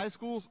Gibson High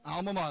School's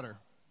alma mater.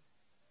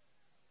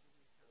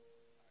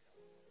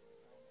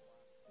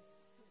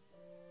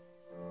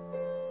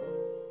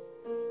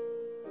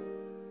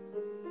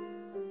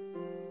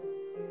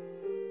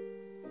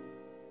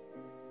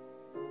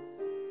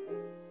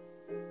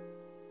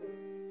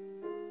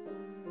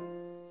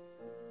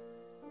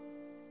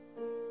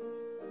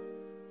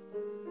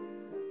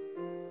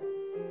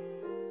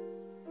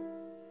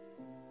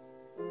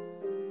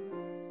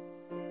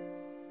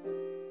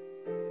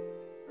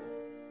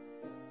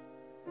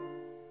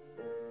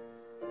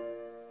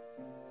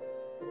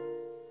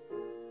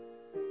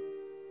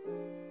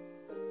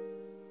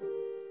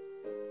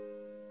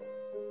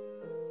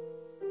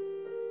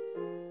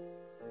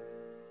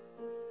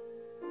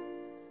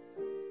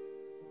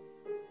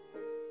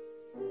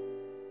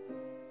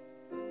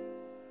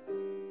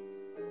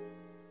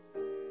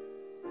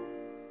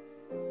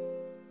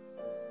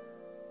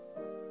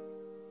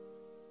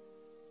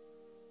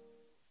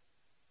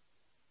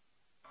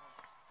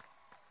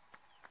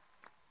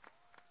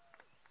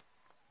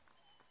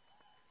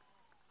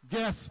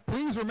 Guests,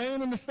 please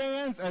remain in the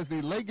stands as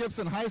the Lake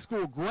Gibson High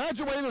School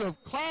graduated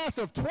class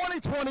of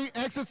 2020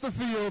 exits the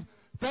field.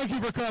 Thank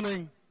you for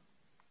coming.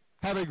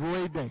 Have a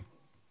great day.